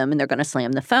talk to them, and they're going to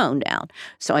slam the phone down.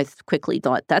 So I quickly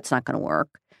thought, that's not going to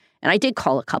work. And I did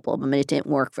call a couple of them, and it didn't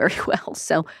work very well.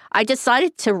 So I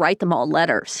decided to write them all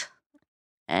letters.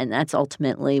 And that's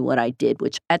ultimately what I did,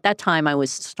 which at that time I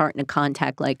was starting to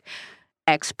contact like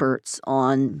experts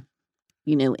on,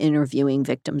 interviewing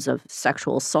victims of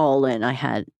sexual assault. And I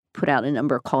had put out a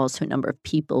number of calls to a number of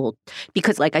people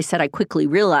because, like I said, I quickly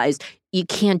realized you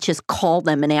can't just call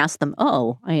them and ask them,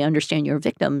 oh, I understand you're a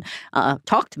victim.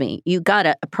 Talk to me. You got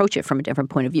to approach it from a different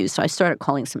point of view. So I started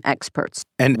calling some experts.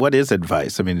 And what is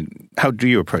advice? I mean, how do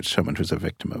you approach someone who's a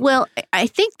victim of? Well, I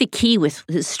think the key with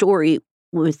the story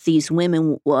with these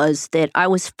women was that I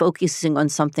was focusing on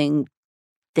something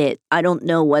that I don't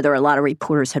know whether a lot of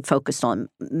reporters had focused on.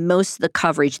 Most of the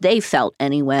coverage, they felt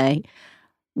anyway,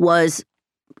 was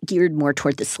geared more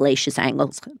toward the salacious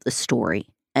angles of the story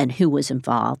and who was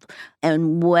involved.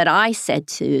 And what I said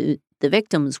to the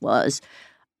victims was,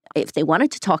 if they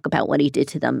wanted to talk about what he did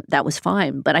to them, that was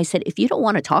fine. But I said, if you don't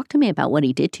want to talk to me about what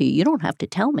he did to you, you don't have to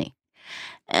tell me.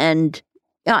 And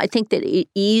I think that it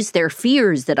eased their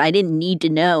fears that I didn't need to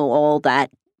know all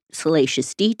that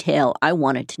salacious detail. I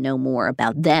wanted to know more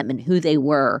about them and who they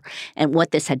were and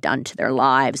what this had done to their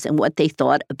lives and what they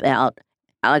thought about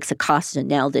Alex Acosta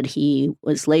now that he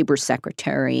was labor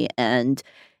secretary, and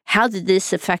how did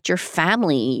this affect your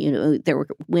family? There were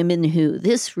women who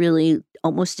this really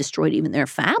almost destroyed even their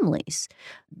families.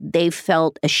 They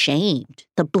felt ashamed.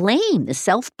 The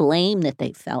self-blame that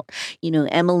they felt.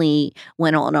 Emily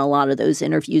went on a lot of those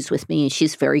interviews with me, and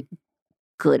she's very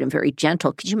good and very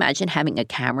gentle. Could you imagine having a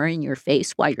camera in your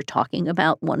face while you're talking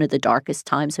about one of the darkest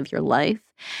times of your life?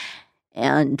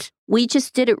 And we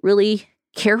just did it really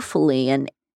carefully and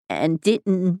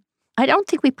I don't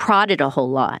think we prodded a whole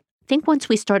lot. I think once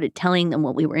we started telling them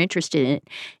what we were interested in,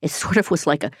 it sort of was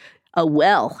like a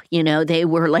well, they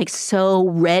were like so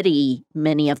ready,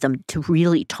 many of them, to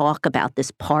really talk about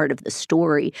this part of the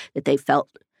story that they felt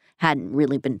hadn't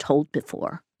really been told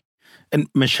before. And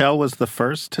Michelle was the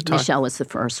first to talk? Michelle was the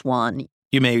first one.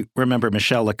 You may remember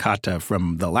Michelle Licata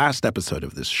from the last episode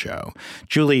of this show.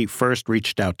 Julie first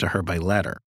reached out to her by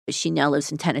letter. She now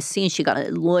lives in Tennessee, and she got a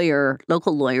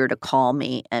local lawyer, to call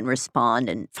me and respond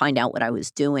and find out what I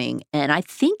was doing. And I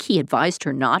think he advised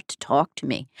her not to talk to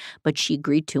me, but she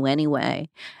agreed to anyway.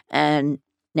 And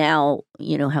now,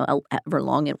 however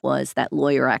long it was, that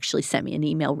lawyer actually sent me an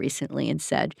email recently and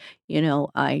said,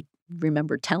 I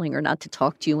remember telling her not to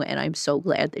talk to you, and I'm so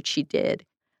glad that she did.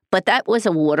 But that was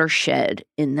a watershed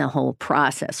in the whole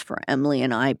process for Emily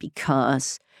and I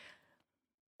because,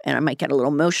 and I might get a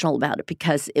little emotional about it,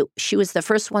 because she was the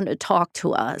first one to talk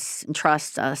to us and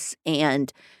trust us.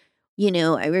 And,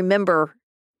 I remember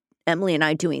Emily and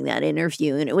I doing that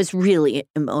interview, and it was really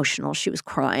emotional. She was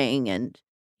crying, and,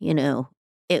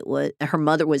 her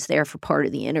mother was there for part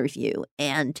of the interview.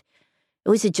 And it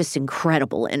was a just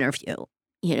incredible interview,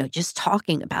 just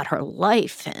talking about her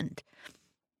life. And,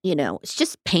 it's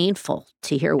just painful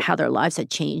to hear how their lives had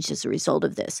changed as a result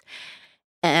of this.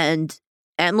 And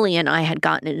Emily and I had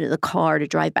gotten into the car to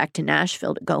drive back to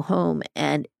Nashville to go home.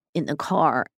 And in the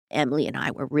car, Emily and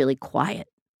I were really quiet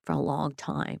for a long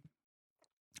time,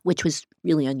 which was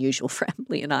really unusual for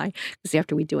Emily and I, because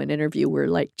after we do an interview, we're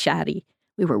like chatty.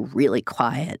 We were really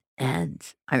quiet. And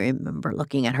I remember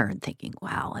looking at her and thinking,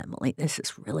 wow, Emily, this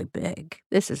is really big.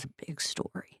 This is a big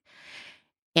story.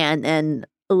 And then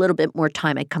a little bit more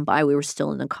time had come by. We were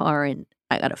still in the car, and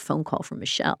I got a phone call from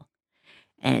Michelle.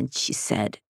 And she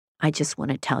said, I just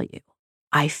want to tell you,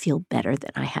 I feel better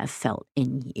than I have felt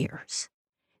in years.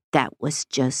 That was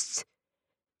just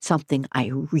something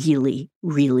I really,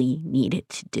 really needed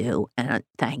to do. And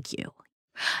thank you.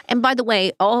 And by the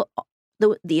way, all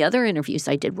the other interviews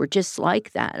I did were just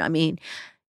like that. I mean,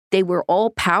 they were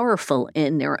all powerful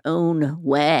in their own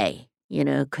way,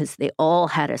 because they all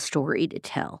had a story to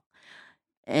tell.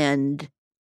 And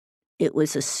it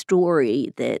was a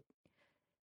story that,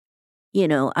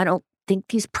 I don't think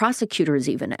these prosecutors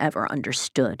even ever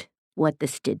understood what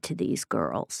this did to these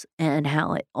girls and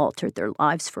how it altered their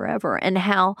lives forever and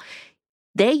how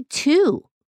they too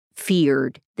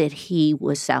feared that he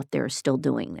was out there still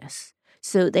doing this.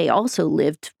 So they also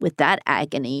lived with that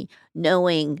agony,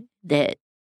 knowing that,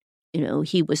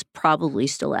 he was probably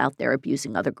still out there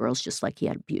abusing other girls just like he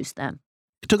had abused them.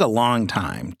 It took a long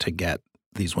time to get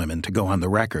these women to go on the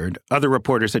record. Other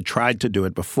reporters had tried to do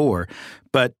it before,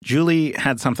 but Julie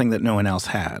had something that no one else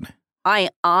had.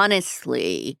 I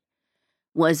honestly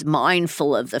was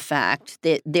mindful of the fact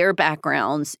that their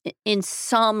backgrounds, in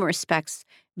some respects,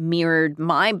 mirrored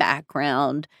my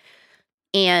background.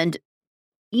 And,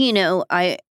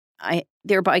 I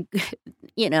thereby,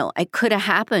 it could have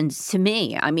happened to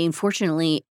me. I mean,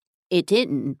 fortunately, it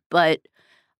didn't, but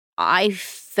I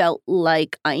felt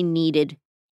like I needed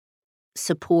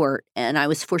support, and I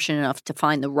was fortunate enough to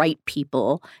find the right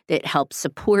people that helped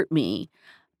support me.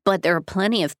 But there are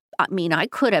plenty of, I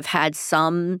could have had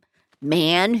some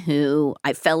man who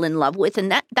I fell in love with,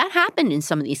 and that happened in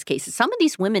some of these cases. Some of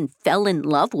these women fell in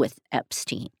love with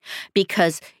Epstein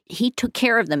because he took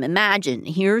care of them. Imagine,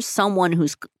 here's someone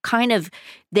who's kind of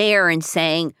there and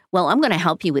saying, well, I'm going to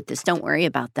help you with this. Don't worry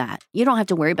about that. You don't have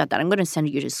to worry about that. I'm going to send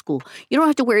you to school. You don't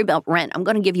have to worry about rent. I'm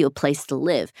going to give you a place to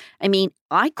live. I mean,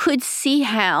 I could see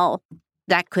how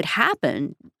that could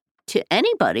happen to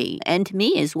anybody and to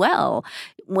me as well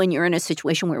when you're in a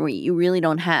situation where you really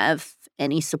don't have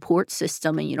any support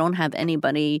system and you don't have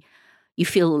anybody, you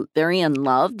feel very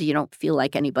unloved. You don't feel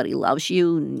like anybody loves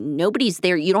you. Nobody's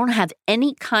there. You don't have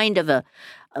any kind of a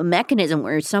mechanism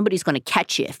where somebody's going to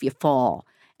catch you if you fall.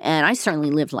 And I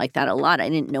certainly lived like that a lot. I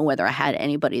didn't know whether I had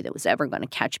anybody that was ever going to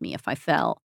catch me if I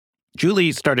fell.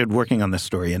 Julie started working on this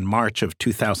story in March of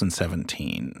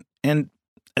 2017. And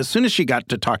as soon as she got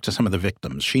to talk to some of the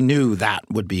victims, she knew that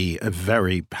would be a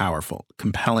very powerful,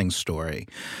 compelling story.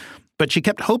 But she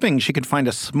kept hoping she could find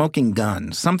a smoking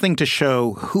gun, something to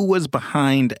show who was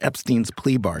behind Epstein's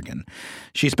plea bargain.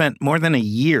 She spent more than a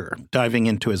year diving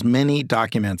into as many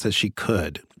documents as she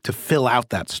could to fill out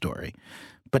that story.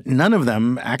 But none of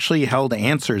them actually held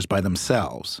answers by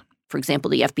themselves. For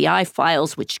example, the FBI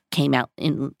files, which came out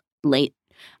in late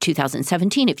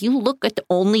 2017, if you look at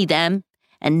only them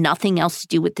and nothing else to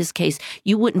do with this case,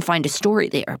 you wouldn't find a story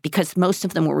there because most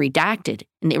of them were redacted.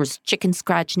 And there was chicken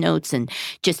scratch notes and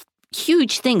just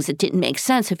huge things that didn't make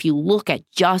sense if you look at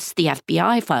just the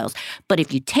FBI files. But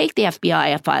if you take the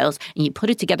FBI files and you put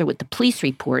it together with the police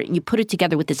report and you put it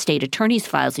together with the state attorney's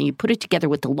files and you put it together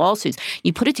with the lawsuits,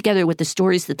 you put it together with the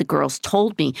stories that the girls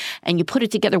told me, and you put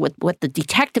it together with what the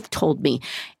detective told me,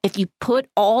 if you put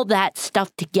all that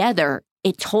stuff together,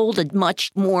 it told a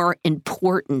much more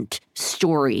important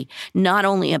story, not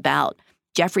only about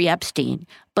Jeffrey Epstein,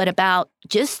 but about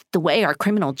just the way our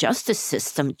criminal justice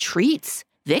system treats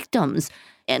victims.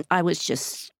 And I was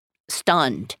just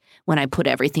stunned when I put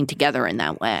everything together in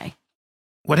that way.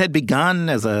 What had begun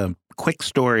as a quick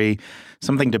story,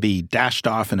 something to be dashed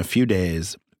off in a few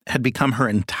days, had become her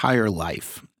entire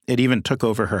life. It even took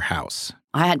over her house.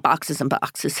 I had boxes and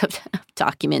boxes of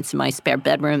documents in my spare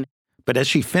bedroom. But as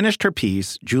she finished her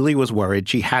piece, Julie was worried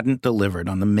she hadn't delivered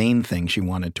on the main thing she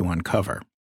wanted to uncover.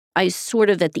 I sort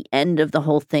of, at the end of the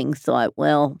whole thing, thought,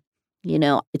 well,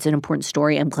 it's an important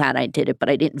story. I'm glad I did it, but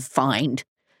I didn't find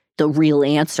the real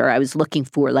answer I was looking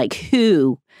for. Like,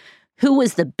 who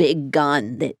was the big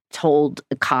gun that told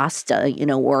Acosta,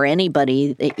 or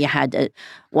anybody that you had to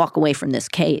walk away from this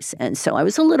case? And so I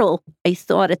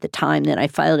thought at the time that I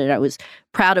filed it, I was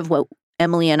proud of what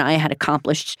Emily and I had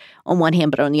accomplished on one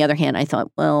hand, but on the other hand, I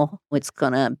thought, well, it's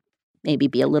going to maybe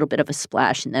be a little bit of a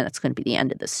splash, and then it's going to be the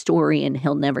end of the story, and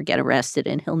he'll never get arrested,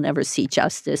 and he'll never see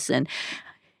justice. And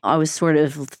I was sort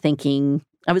of thinking,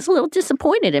 I was a little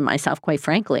disappointed in myself, quite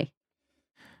frankly.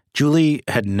 Julie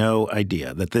had no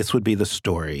idea that this would be the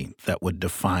story that would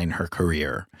define her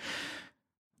career.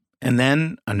 And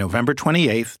then, on November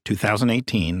 28th,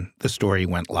 2018, the story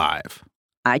went live.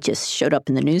 I just showed up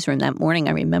in the newsroom that morning,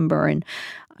 I remember, and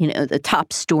the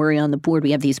top story on the board,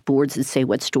 we have these boards that say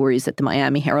what stories at the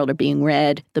Miami Herald are being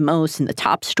read the most, and the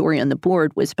top story on the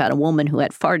board was about a woman who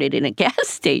had farted in a gas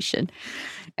station.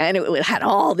 And it had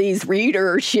all these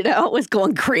readers, it was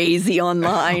going crazy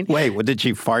online. Wait, what, did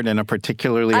she fart in a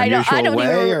particularly unusual way? I don't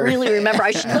even really remember. I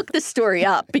should look the story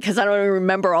up because I don't even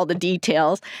remember all the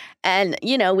details. And,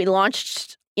 we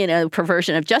launched,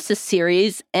 Perversion of Justice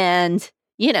series, and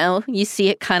you see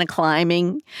it kind of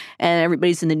climbing, and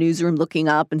everybody's in the newsroom looking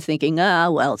up and thinking,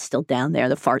 well, it's still down there.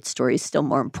 The fart story is still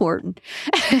more important.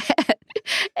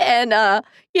 And,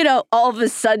 all of a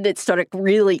sudden it started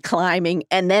really climbing.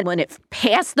 And then when it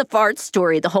passed the fart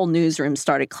story, the whole newsroom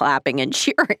started clapping and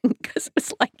cheering because it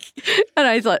was like, And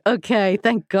I thought, okay,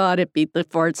 thank God it beat the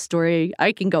fart story.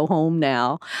 I can go home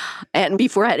now. And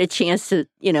before I had a chance to,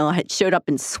 I had showed up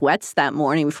in sweats that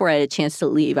morning. Before I had a chance to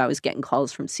leave, I was getting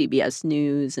calls from CBS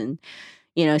News and,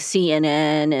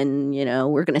 CNN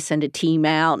and, we're going to send a team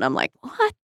out. And I'm like,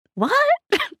 what?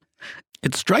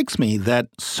 It strikes me that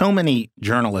so many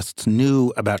journalists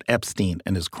knew about Epstein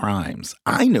and his crimes.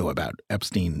 I knew about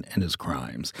Epstein and his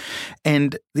crimes.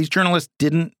 And these journalists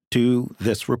didn't do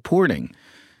this reporting.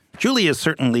 Julie is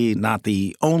certainly not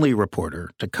the only reporter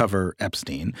to cover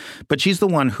Epstein, but she's the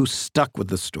one who stuck with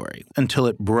the story until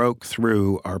it broke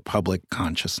through our public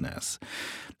consciousness.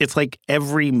 It's like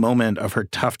every moment of her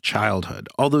tough childhood,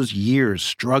 all those years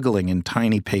struggling in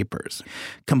tiny papers,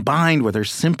 combined with her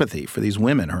sympathy for these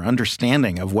women, her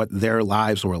understanding of what their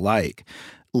lives were like,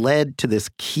 led to this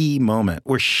key moment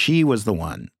where she was the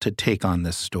one to take on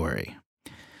this story.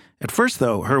 At first,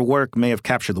 though, her work may have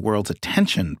captured the world's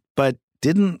attention, but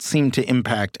didn't seem to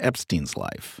impact Epstein's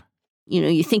life.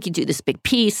 You think you do this big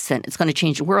piece and it's going to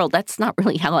change the world. That's not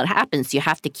really how it happens. You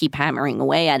have to keep hammering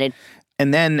away at it.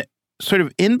 And then sort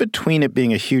of in between it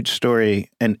being a huge story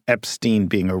and Epstein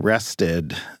being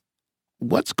arrested,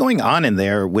 what's going on in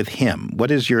there with him?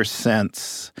 What is your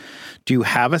sense? Do you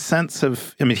have a sense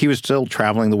of, he was still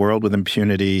traveling the world with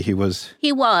impunity. He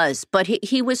was, but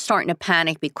he was starting to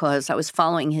panic because I was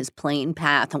following his plane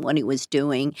path and what he was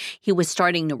doing. He was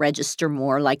starting to register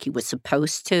more like he was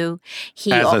supposed to.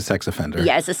 As a sex offender.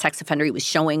 Yeah, as a sex offender. He was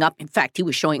showing up. In fact, he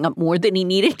was showing up more than he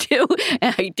needed to.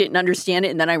 And I didn't understand it.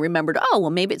 And then I remembered,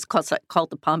 maybe it's called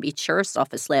the Palm Beach Sheriff's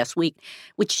Office last week,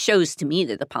 which shows to me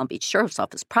that the Palm Beach Sheriff's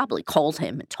Office probably called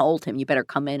him and told him, you better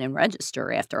come in and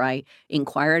register after I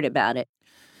inquired about it.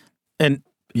 And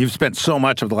you've spent so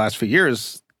much of the last few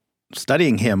years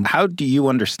studying him. How do you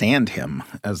understand him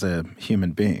as a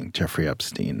human being, Jeffrey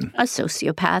Epstein? A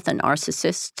sociopath, a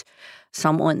narcissist,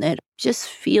 someone that just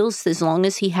feels as long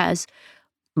as he has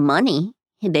money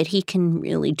that he can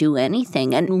really do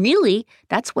anything. And really,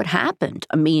 that's what happened.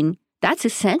 That's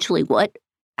essentially what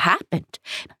happened.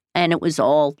 And it was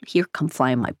all, here, come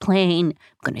fly my plane.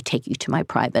 I'm going to take you to my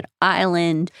private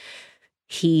island.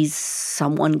 He's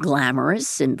someone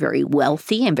glamorous and very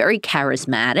wealthy and very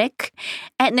charismatic.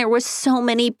 And there were so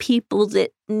many people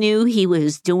that knew he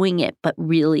was doing it, but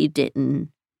really didn't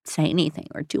say anything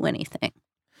or do anything.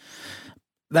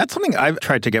 That's something I've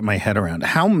tried to get my head around.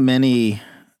 How many,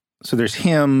 so there's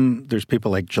him, there's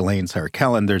people like Ghislaine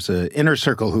Sarah-Kellen, there's an inner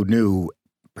circle who knew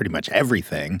pretty much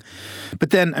everything.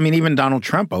 But then, even Donald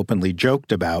Trump openly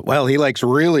joked about, well, he likes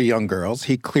really young girls.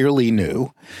 He clearly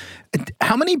knew.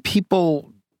 How many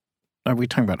people, are we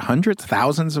talking about hundreds,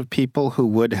 thousands of people who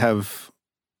would have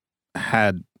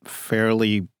had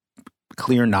fairly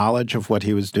clear knowledge of what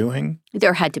he was doing?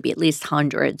 There had to be at least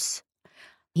hundreds.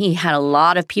 He had a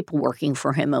lot of people working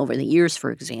for him over the years,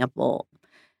 for example,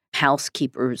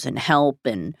 housekeepers and help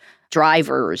and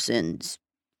drivers and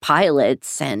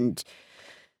pilots. And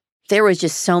there was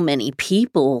just so many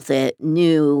people that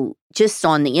knew just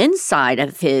on the inside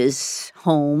of his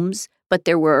homes, but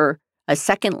there were a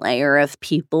second layer of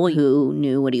people who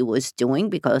knew what he was doing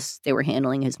because they were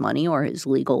handling his money or his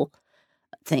legal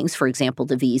things. For example,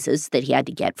 the visas that he had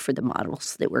to get for the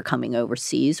models that were coming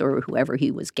overseas or whoever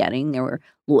he was getting. There were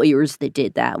lawyers that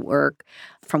did that work.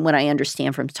 From what I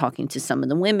understand from talking to some of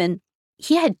the women,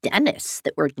 he had dentists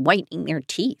that were whitening their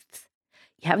teeth.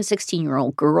 You have a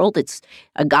 16-year-old girl that's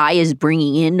a guy is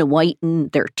bringing in to whiten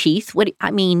their teeth.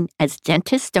 As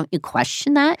dentists, don't you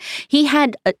question that? He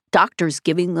had doctors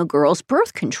giving the girls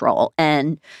birth control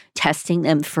and testing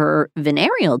them for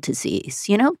venereal disease,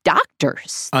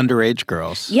 doctors. Underage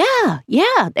girls.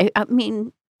 Yeah.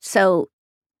 So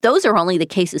those are only the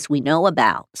cases we know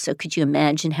about. So could you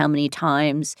imagine how many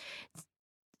times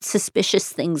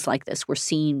suspicious things like this were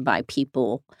seen by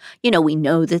people? We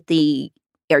know that the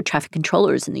air traffic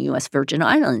controllers in the U.S. Virgin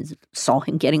Islands saw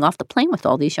him getting off the plane with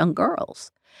all these young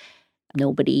girls.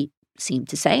 Nobody seemed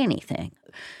to say anything.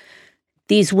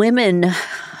 These women,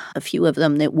 a few of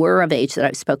them that were of age that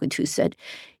I've spoken to, said,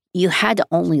 you had to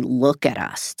only look at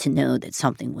us to know that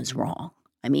something was wrong.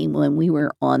 When we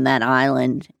were on that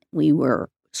island, we were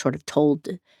sort of told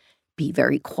to be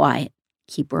very quiet,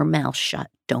 keep our mouth shut,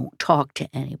 don't talk to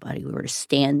anybody. We were to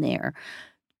stand there,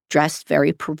 dressed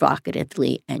very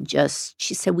provocatively, and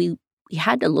she said we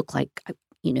had to look like,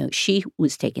 she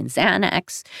was taking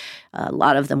Xanax. A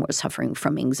lot of them were suffering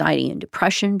from anxiety and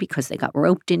depression because they got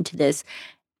roped into this.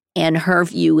 And her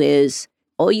view is,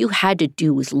 all you had to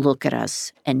do was look at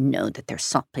us and know that there's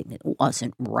something that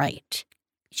wasn't right.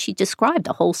 She described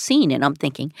the whole scene, and I'm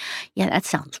thinking, yeah, that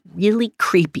sounds really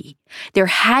creepy. There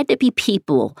had to be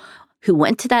people who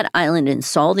went to that island and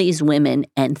saw these women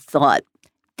and thought,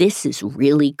 this is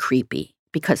really creepy,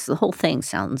 because the whole thing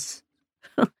sounds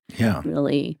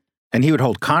really... And he would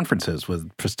hold conferences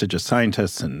with prestigious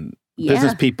scientists and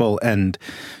business people. And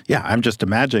I'm just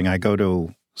imagining I go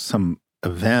to some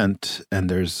event and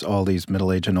there's all these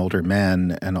middle-aged and older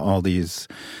men and all these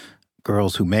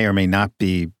girls who may or may not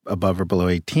be above or below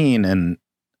 18 and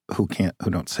who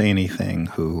don't say anything,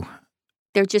 who...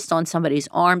 They're just on somebody's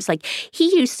arms. Like,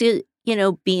 he used to,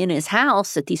 be in his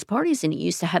house at these parties, and he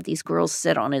used to have these girls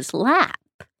sit on his lap,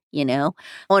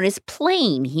 On his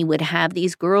plane, he would have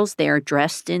these girls there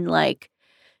dressed in, like,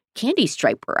 candy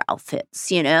striper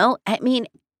outfits, I mean,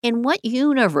 in what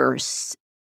universe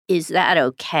is that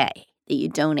okay, that you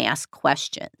don't ask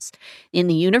questions? In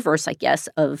the universe, I guess,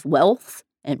 of wealth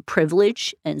and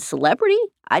privilege and celebrity?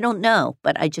 I don't know,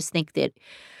 but I just think that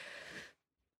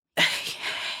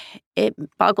it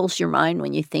boggles your mind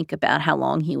when you think about how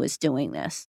long he was doing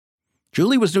this.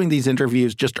 Julie was doing these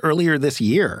interviews just earlier this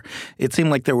year. It seemed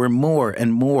like there were more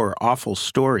and more awful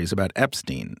stories about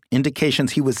Epstein,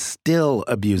 indications he was still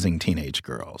abusing teenage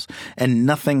girls, and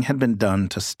nothing had been done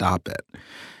to stop it.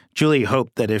 Julie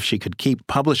hoped that if she could keep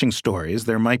publishing stories,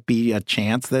 there might be a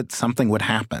chance that something would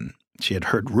happen. She had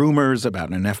heard rumors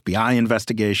about an FBI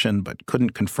investigation, but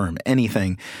couldn't confirm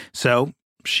anything. So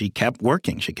she kept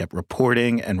working. She kept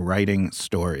reporting and writing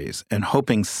stories and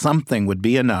hoping something would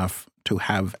be enough to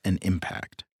have an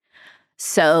impact.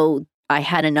 So I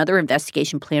had another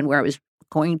investigation plan where I was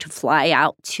going to fly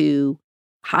out to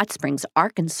Hot Springs,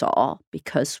 Arkansas,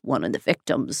 because one of the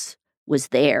victims was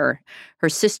there. Her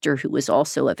sister, who was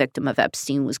also a victim of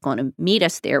Epstein, was going to meet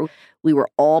us there. We were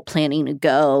all planning to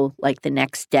go like the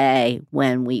next day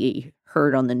when we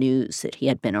heard on the news that he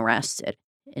had been arrested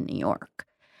in New York.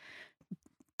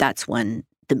 That's when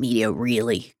the media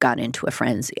really got into a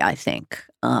frenzy, I think,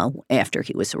 after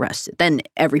he was arrested. Then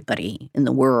everybody in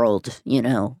the world,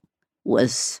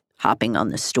 was hopping on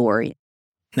the story.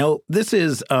 Now, this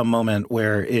is a moment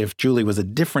where if Julie was a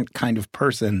different kind of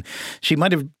person, she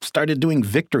might have started doing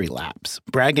victory laps,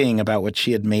 bragging about what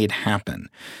she had made happen.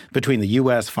 Between the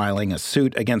U.S. filing a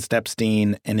suit against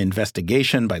Epstein, an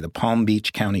investigation by the Palm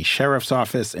Beach County Sheriff's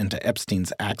Office into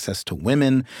Epstein's access to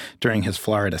women during his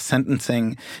Florida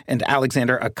sentencing, and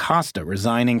Alexander Acosta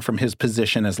resigning from his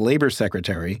position as labor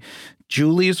secretary,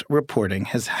 Julie's reporting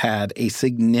has had a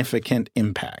significant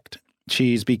impact.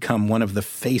 She's become one of the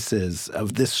faces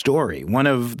of this story, one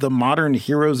of the modern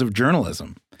heroes of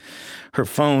journalism. Her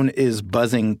phone is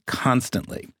buzzing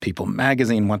constantly. People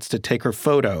magazine wants to take her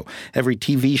photo. Every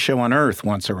TV show on earth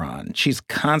wants her on. She's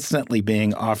constantly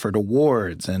being offered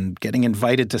awards and getting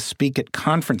invited to speak at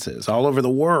conferences all over the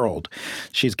world.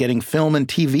 She's getting film and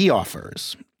TV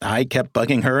offers. I kept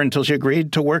bugging her until she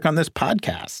agreed to work on this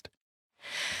podcast.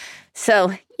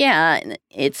 So,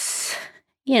 it's,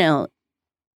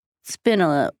 it's been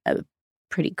a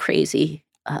pretty crazy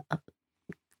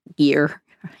year.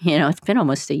 It's been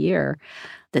almost a year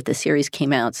that the series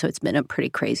came out, so it's been a pretty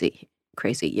crazy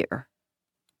year.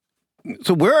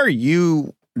 So where are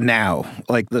you now?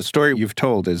 Like, the story you've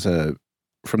told is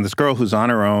from this girl who's on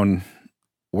her own,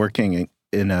 working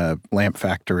in a lamp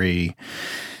factory.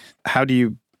 How do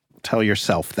you tell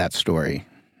yourself that story?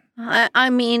 I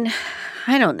mean,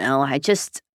 I don't know. I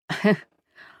just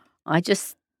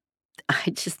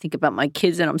think about my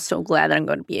kids, and I'm so glad that I'm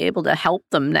going to be able to help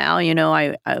them now.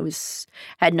 I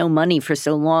had no money for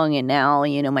so long, and now,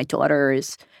 my daughter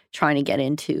is trying to get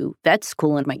into vet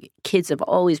school, and my kids have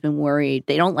always been worried.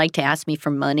 They don't like to ask me for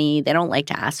money. They don't like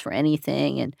to ask for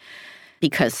anything, and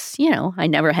because, I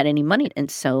never had any money.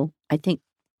 And so I think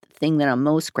the thing that I'm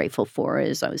most grateful for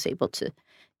is I was able to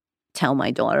tell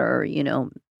my daughter,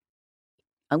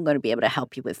 I'm going to be able to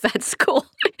help you with vet school.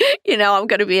 I'm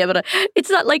going to be able to, it's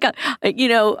not like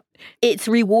it's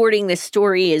rewarding. This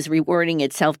story is rewarding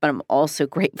itself, but I'm also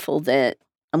grateful that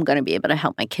I'm going to be able to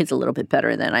help my kids a little bit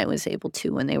better than I was able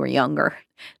to when they were younger.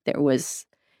 There was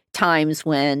times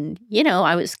when,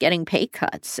 I was getting pay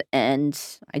cuts and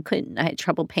I had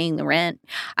trouble paying the rent.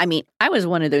 I mean, I was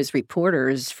one of those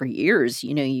reporters for years.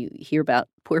 You hear about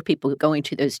poor people going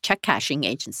to those check cashing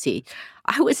agencies.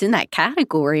 I was in that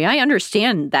category. I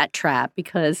understand that trap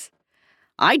because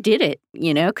I did it,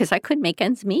 because I couldn't make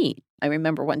ends meet. I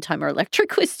remember one time our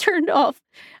electric was turned off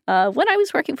when I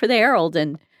was working for the Herald,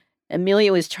 and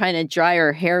Amelia was trying to dry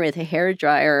her hair with a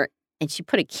hairdryer, and she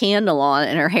put a candle on,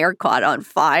 and her hair caught on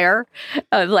fire.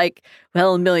 I'm like,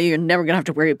 well, Amelia, you're never going to have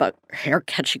to worry about hair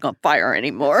catching on fire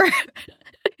anymore.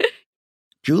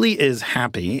 Julie is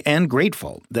happy and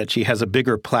grateful that she has a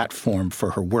bigger platform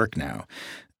for her work now,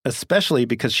 especially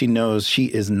because she knows she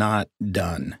is not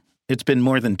done. It's been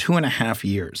more than 2.5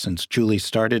 years since Julie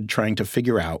started trying to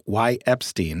figure out why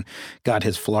Epstein got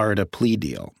his Florida plea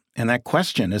deal. And that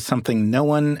question is something no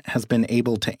one has been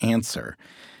able to answer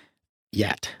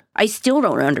yet. I still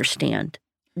don't understand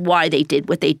why they did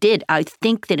what they did. I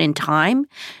think that in time,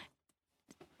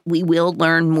 we will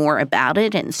learn more about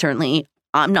it. And certainly,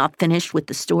 I'm not finished with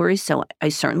the story. So I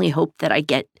certainly hope that I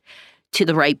get to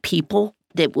the right people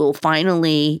that will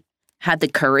finally have the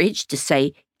courage to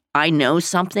say, I know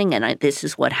something and this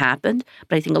is what happened.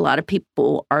 But I think a lot of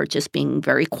people are just being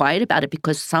very quiet about it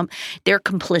because they're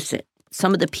complicit.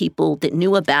 Some of the people that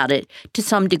knew about it to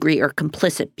some degree are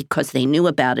complicit because they knew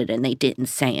about it and they didn't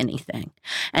say anything.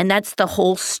 And that's the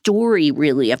whole story,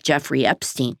 really, of Jeffrey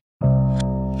Epstein.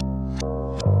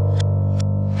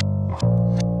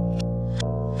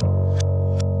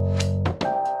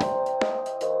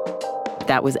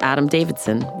 That was Adam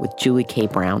Davidson with Julie K.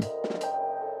 Brown.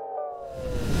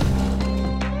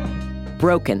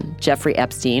 Broken, Jeffrey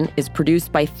Epstein is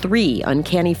produced by 3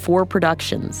 Uncanny 4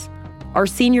 Productions. Our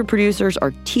senior producers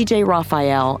are TJ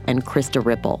Raphael and Krista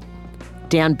Ripple.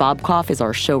 Dan Bobkoff is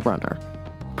our showrunner.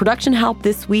 Production help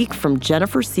this week from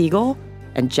Jennifer Siegel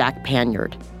and Jack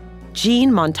Panyard.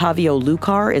 Jean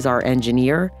Montavio-Lucar is our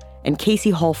engineer, and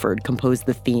Casey Holford composed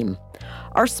the theme.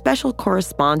 Our special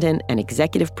correspondent and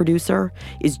executive producer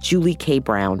is Julie K.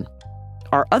 Brown.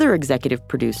 Our other executive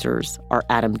producers are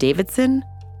Adam Davidson,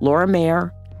 Laura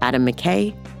Mayer, Adam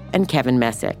McKay, and Kevin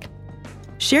Messick.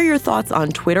 Share your thoughts on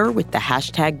Twitter with the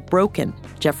hashtag Broken,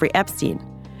 Jeffrey Epstein.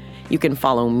 You can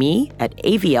follow me at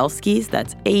AVLskis,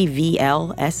 that's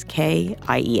AVLSKIES.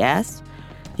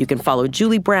 You can follow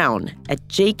Julie Brown at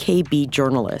JKB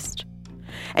Journalist.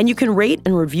 And you can rate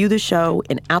and review the show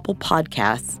in Apple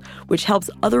Podcasts, which helps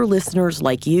other listeners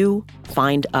like you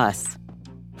find us.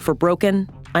 For Broken,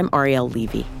 I'm Ariel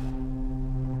Levy.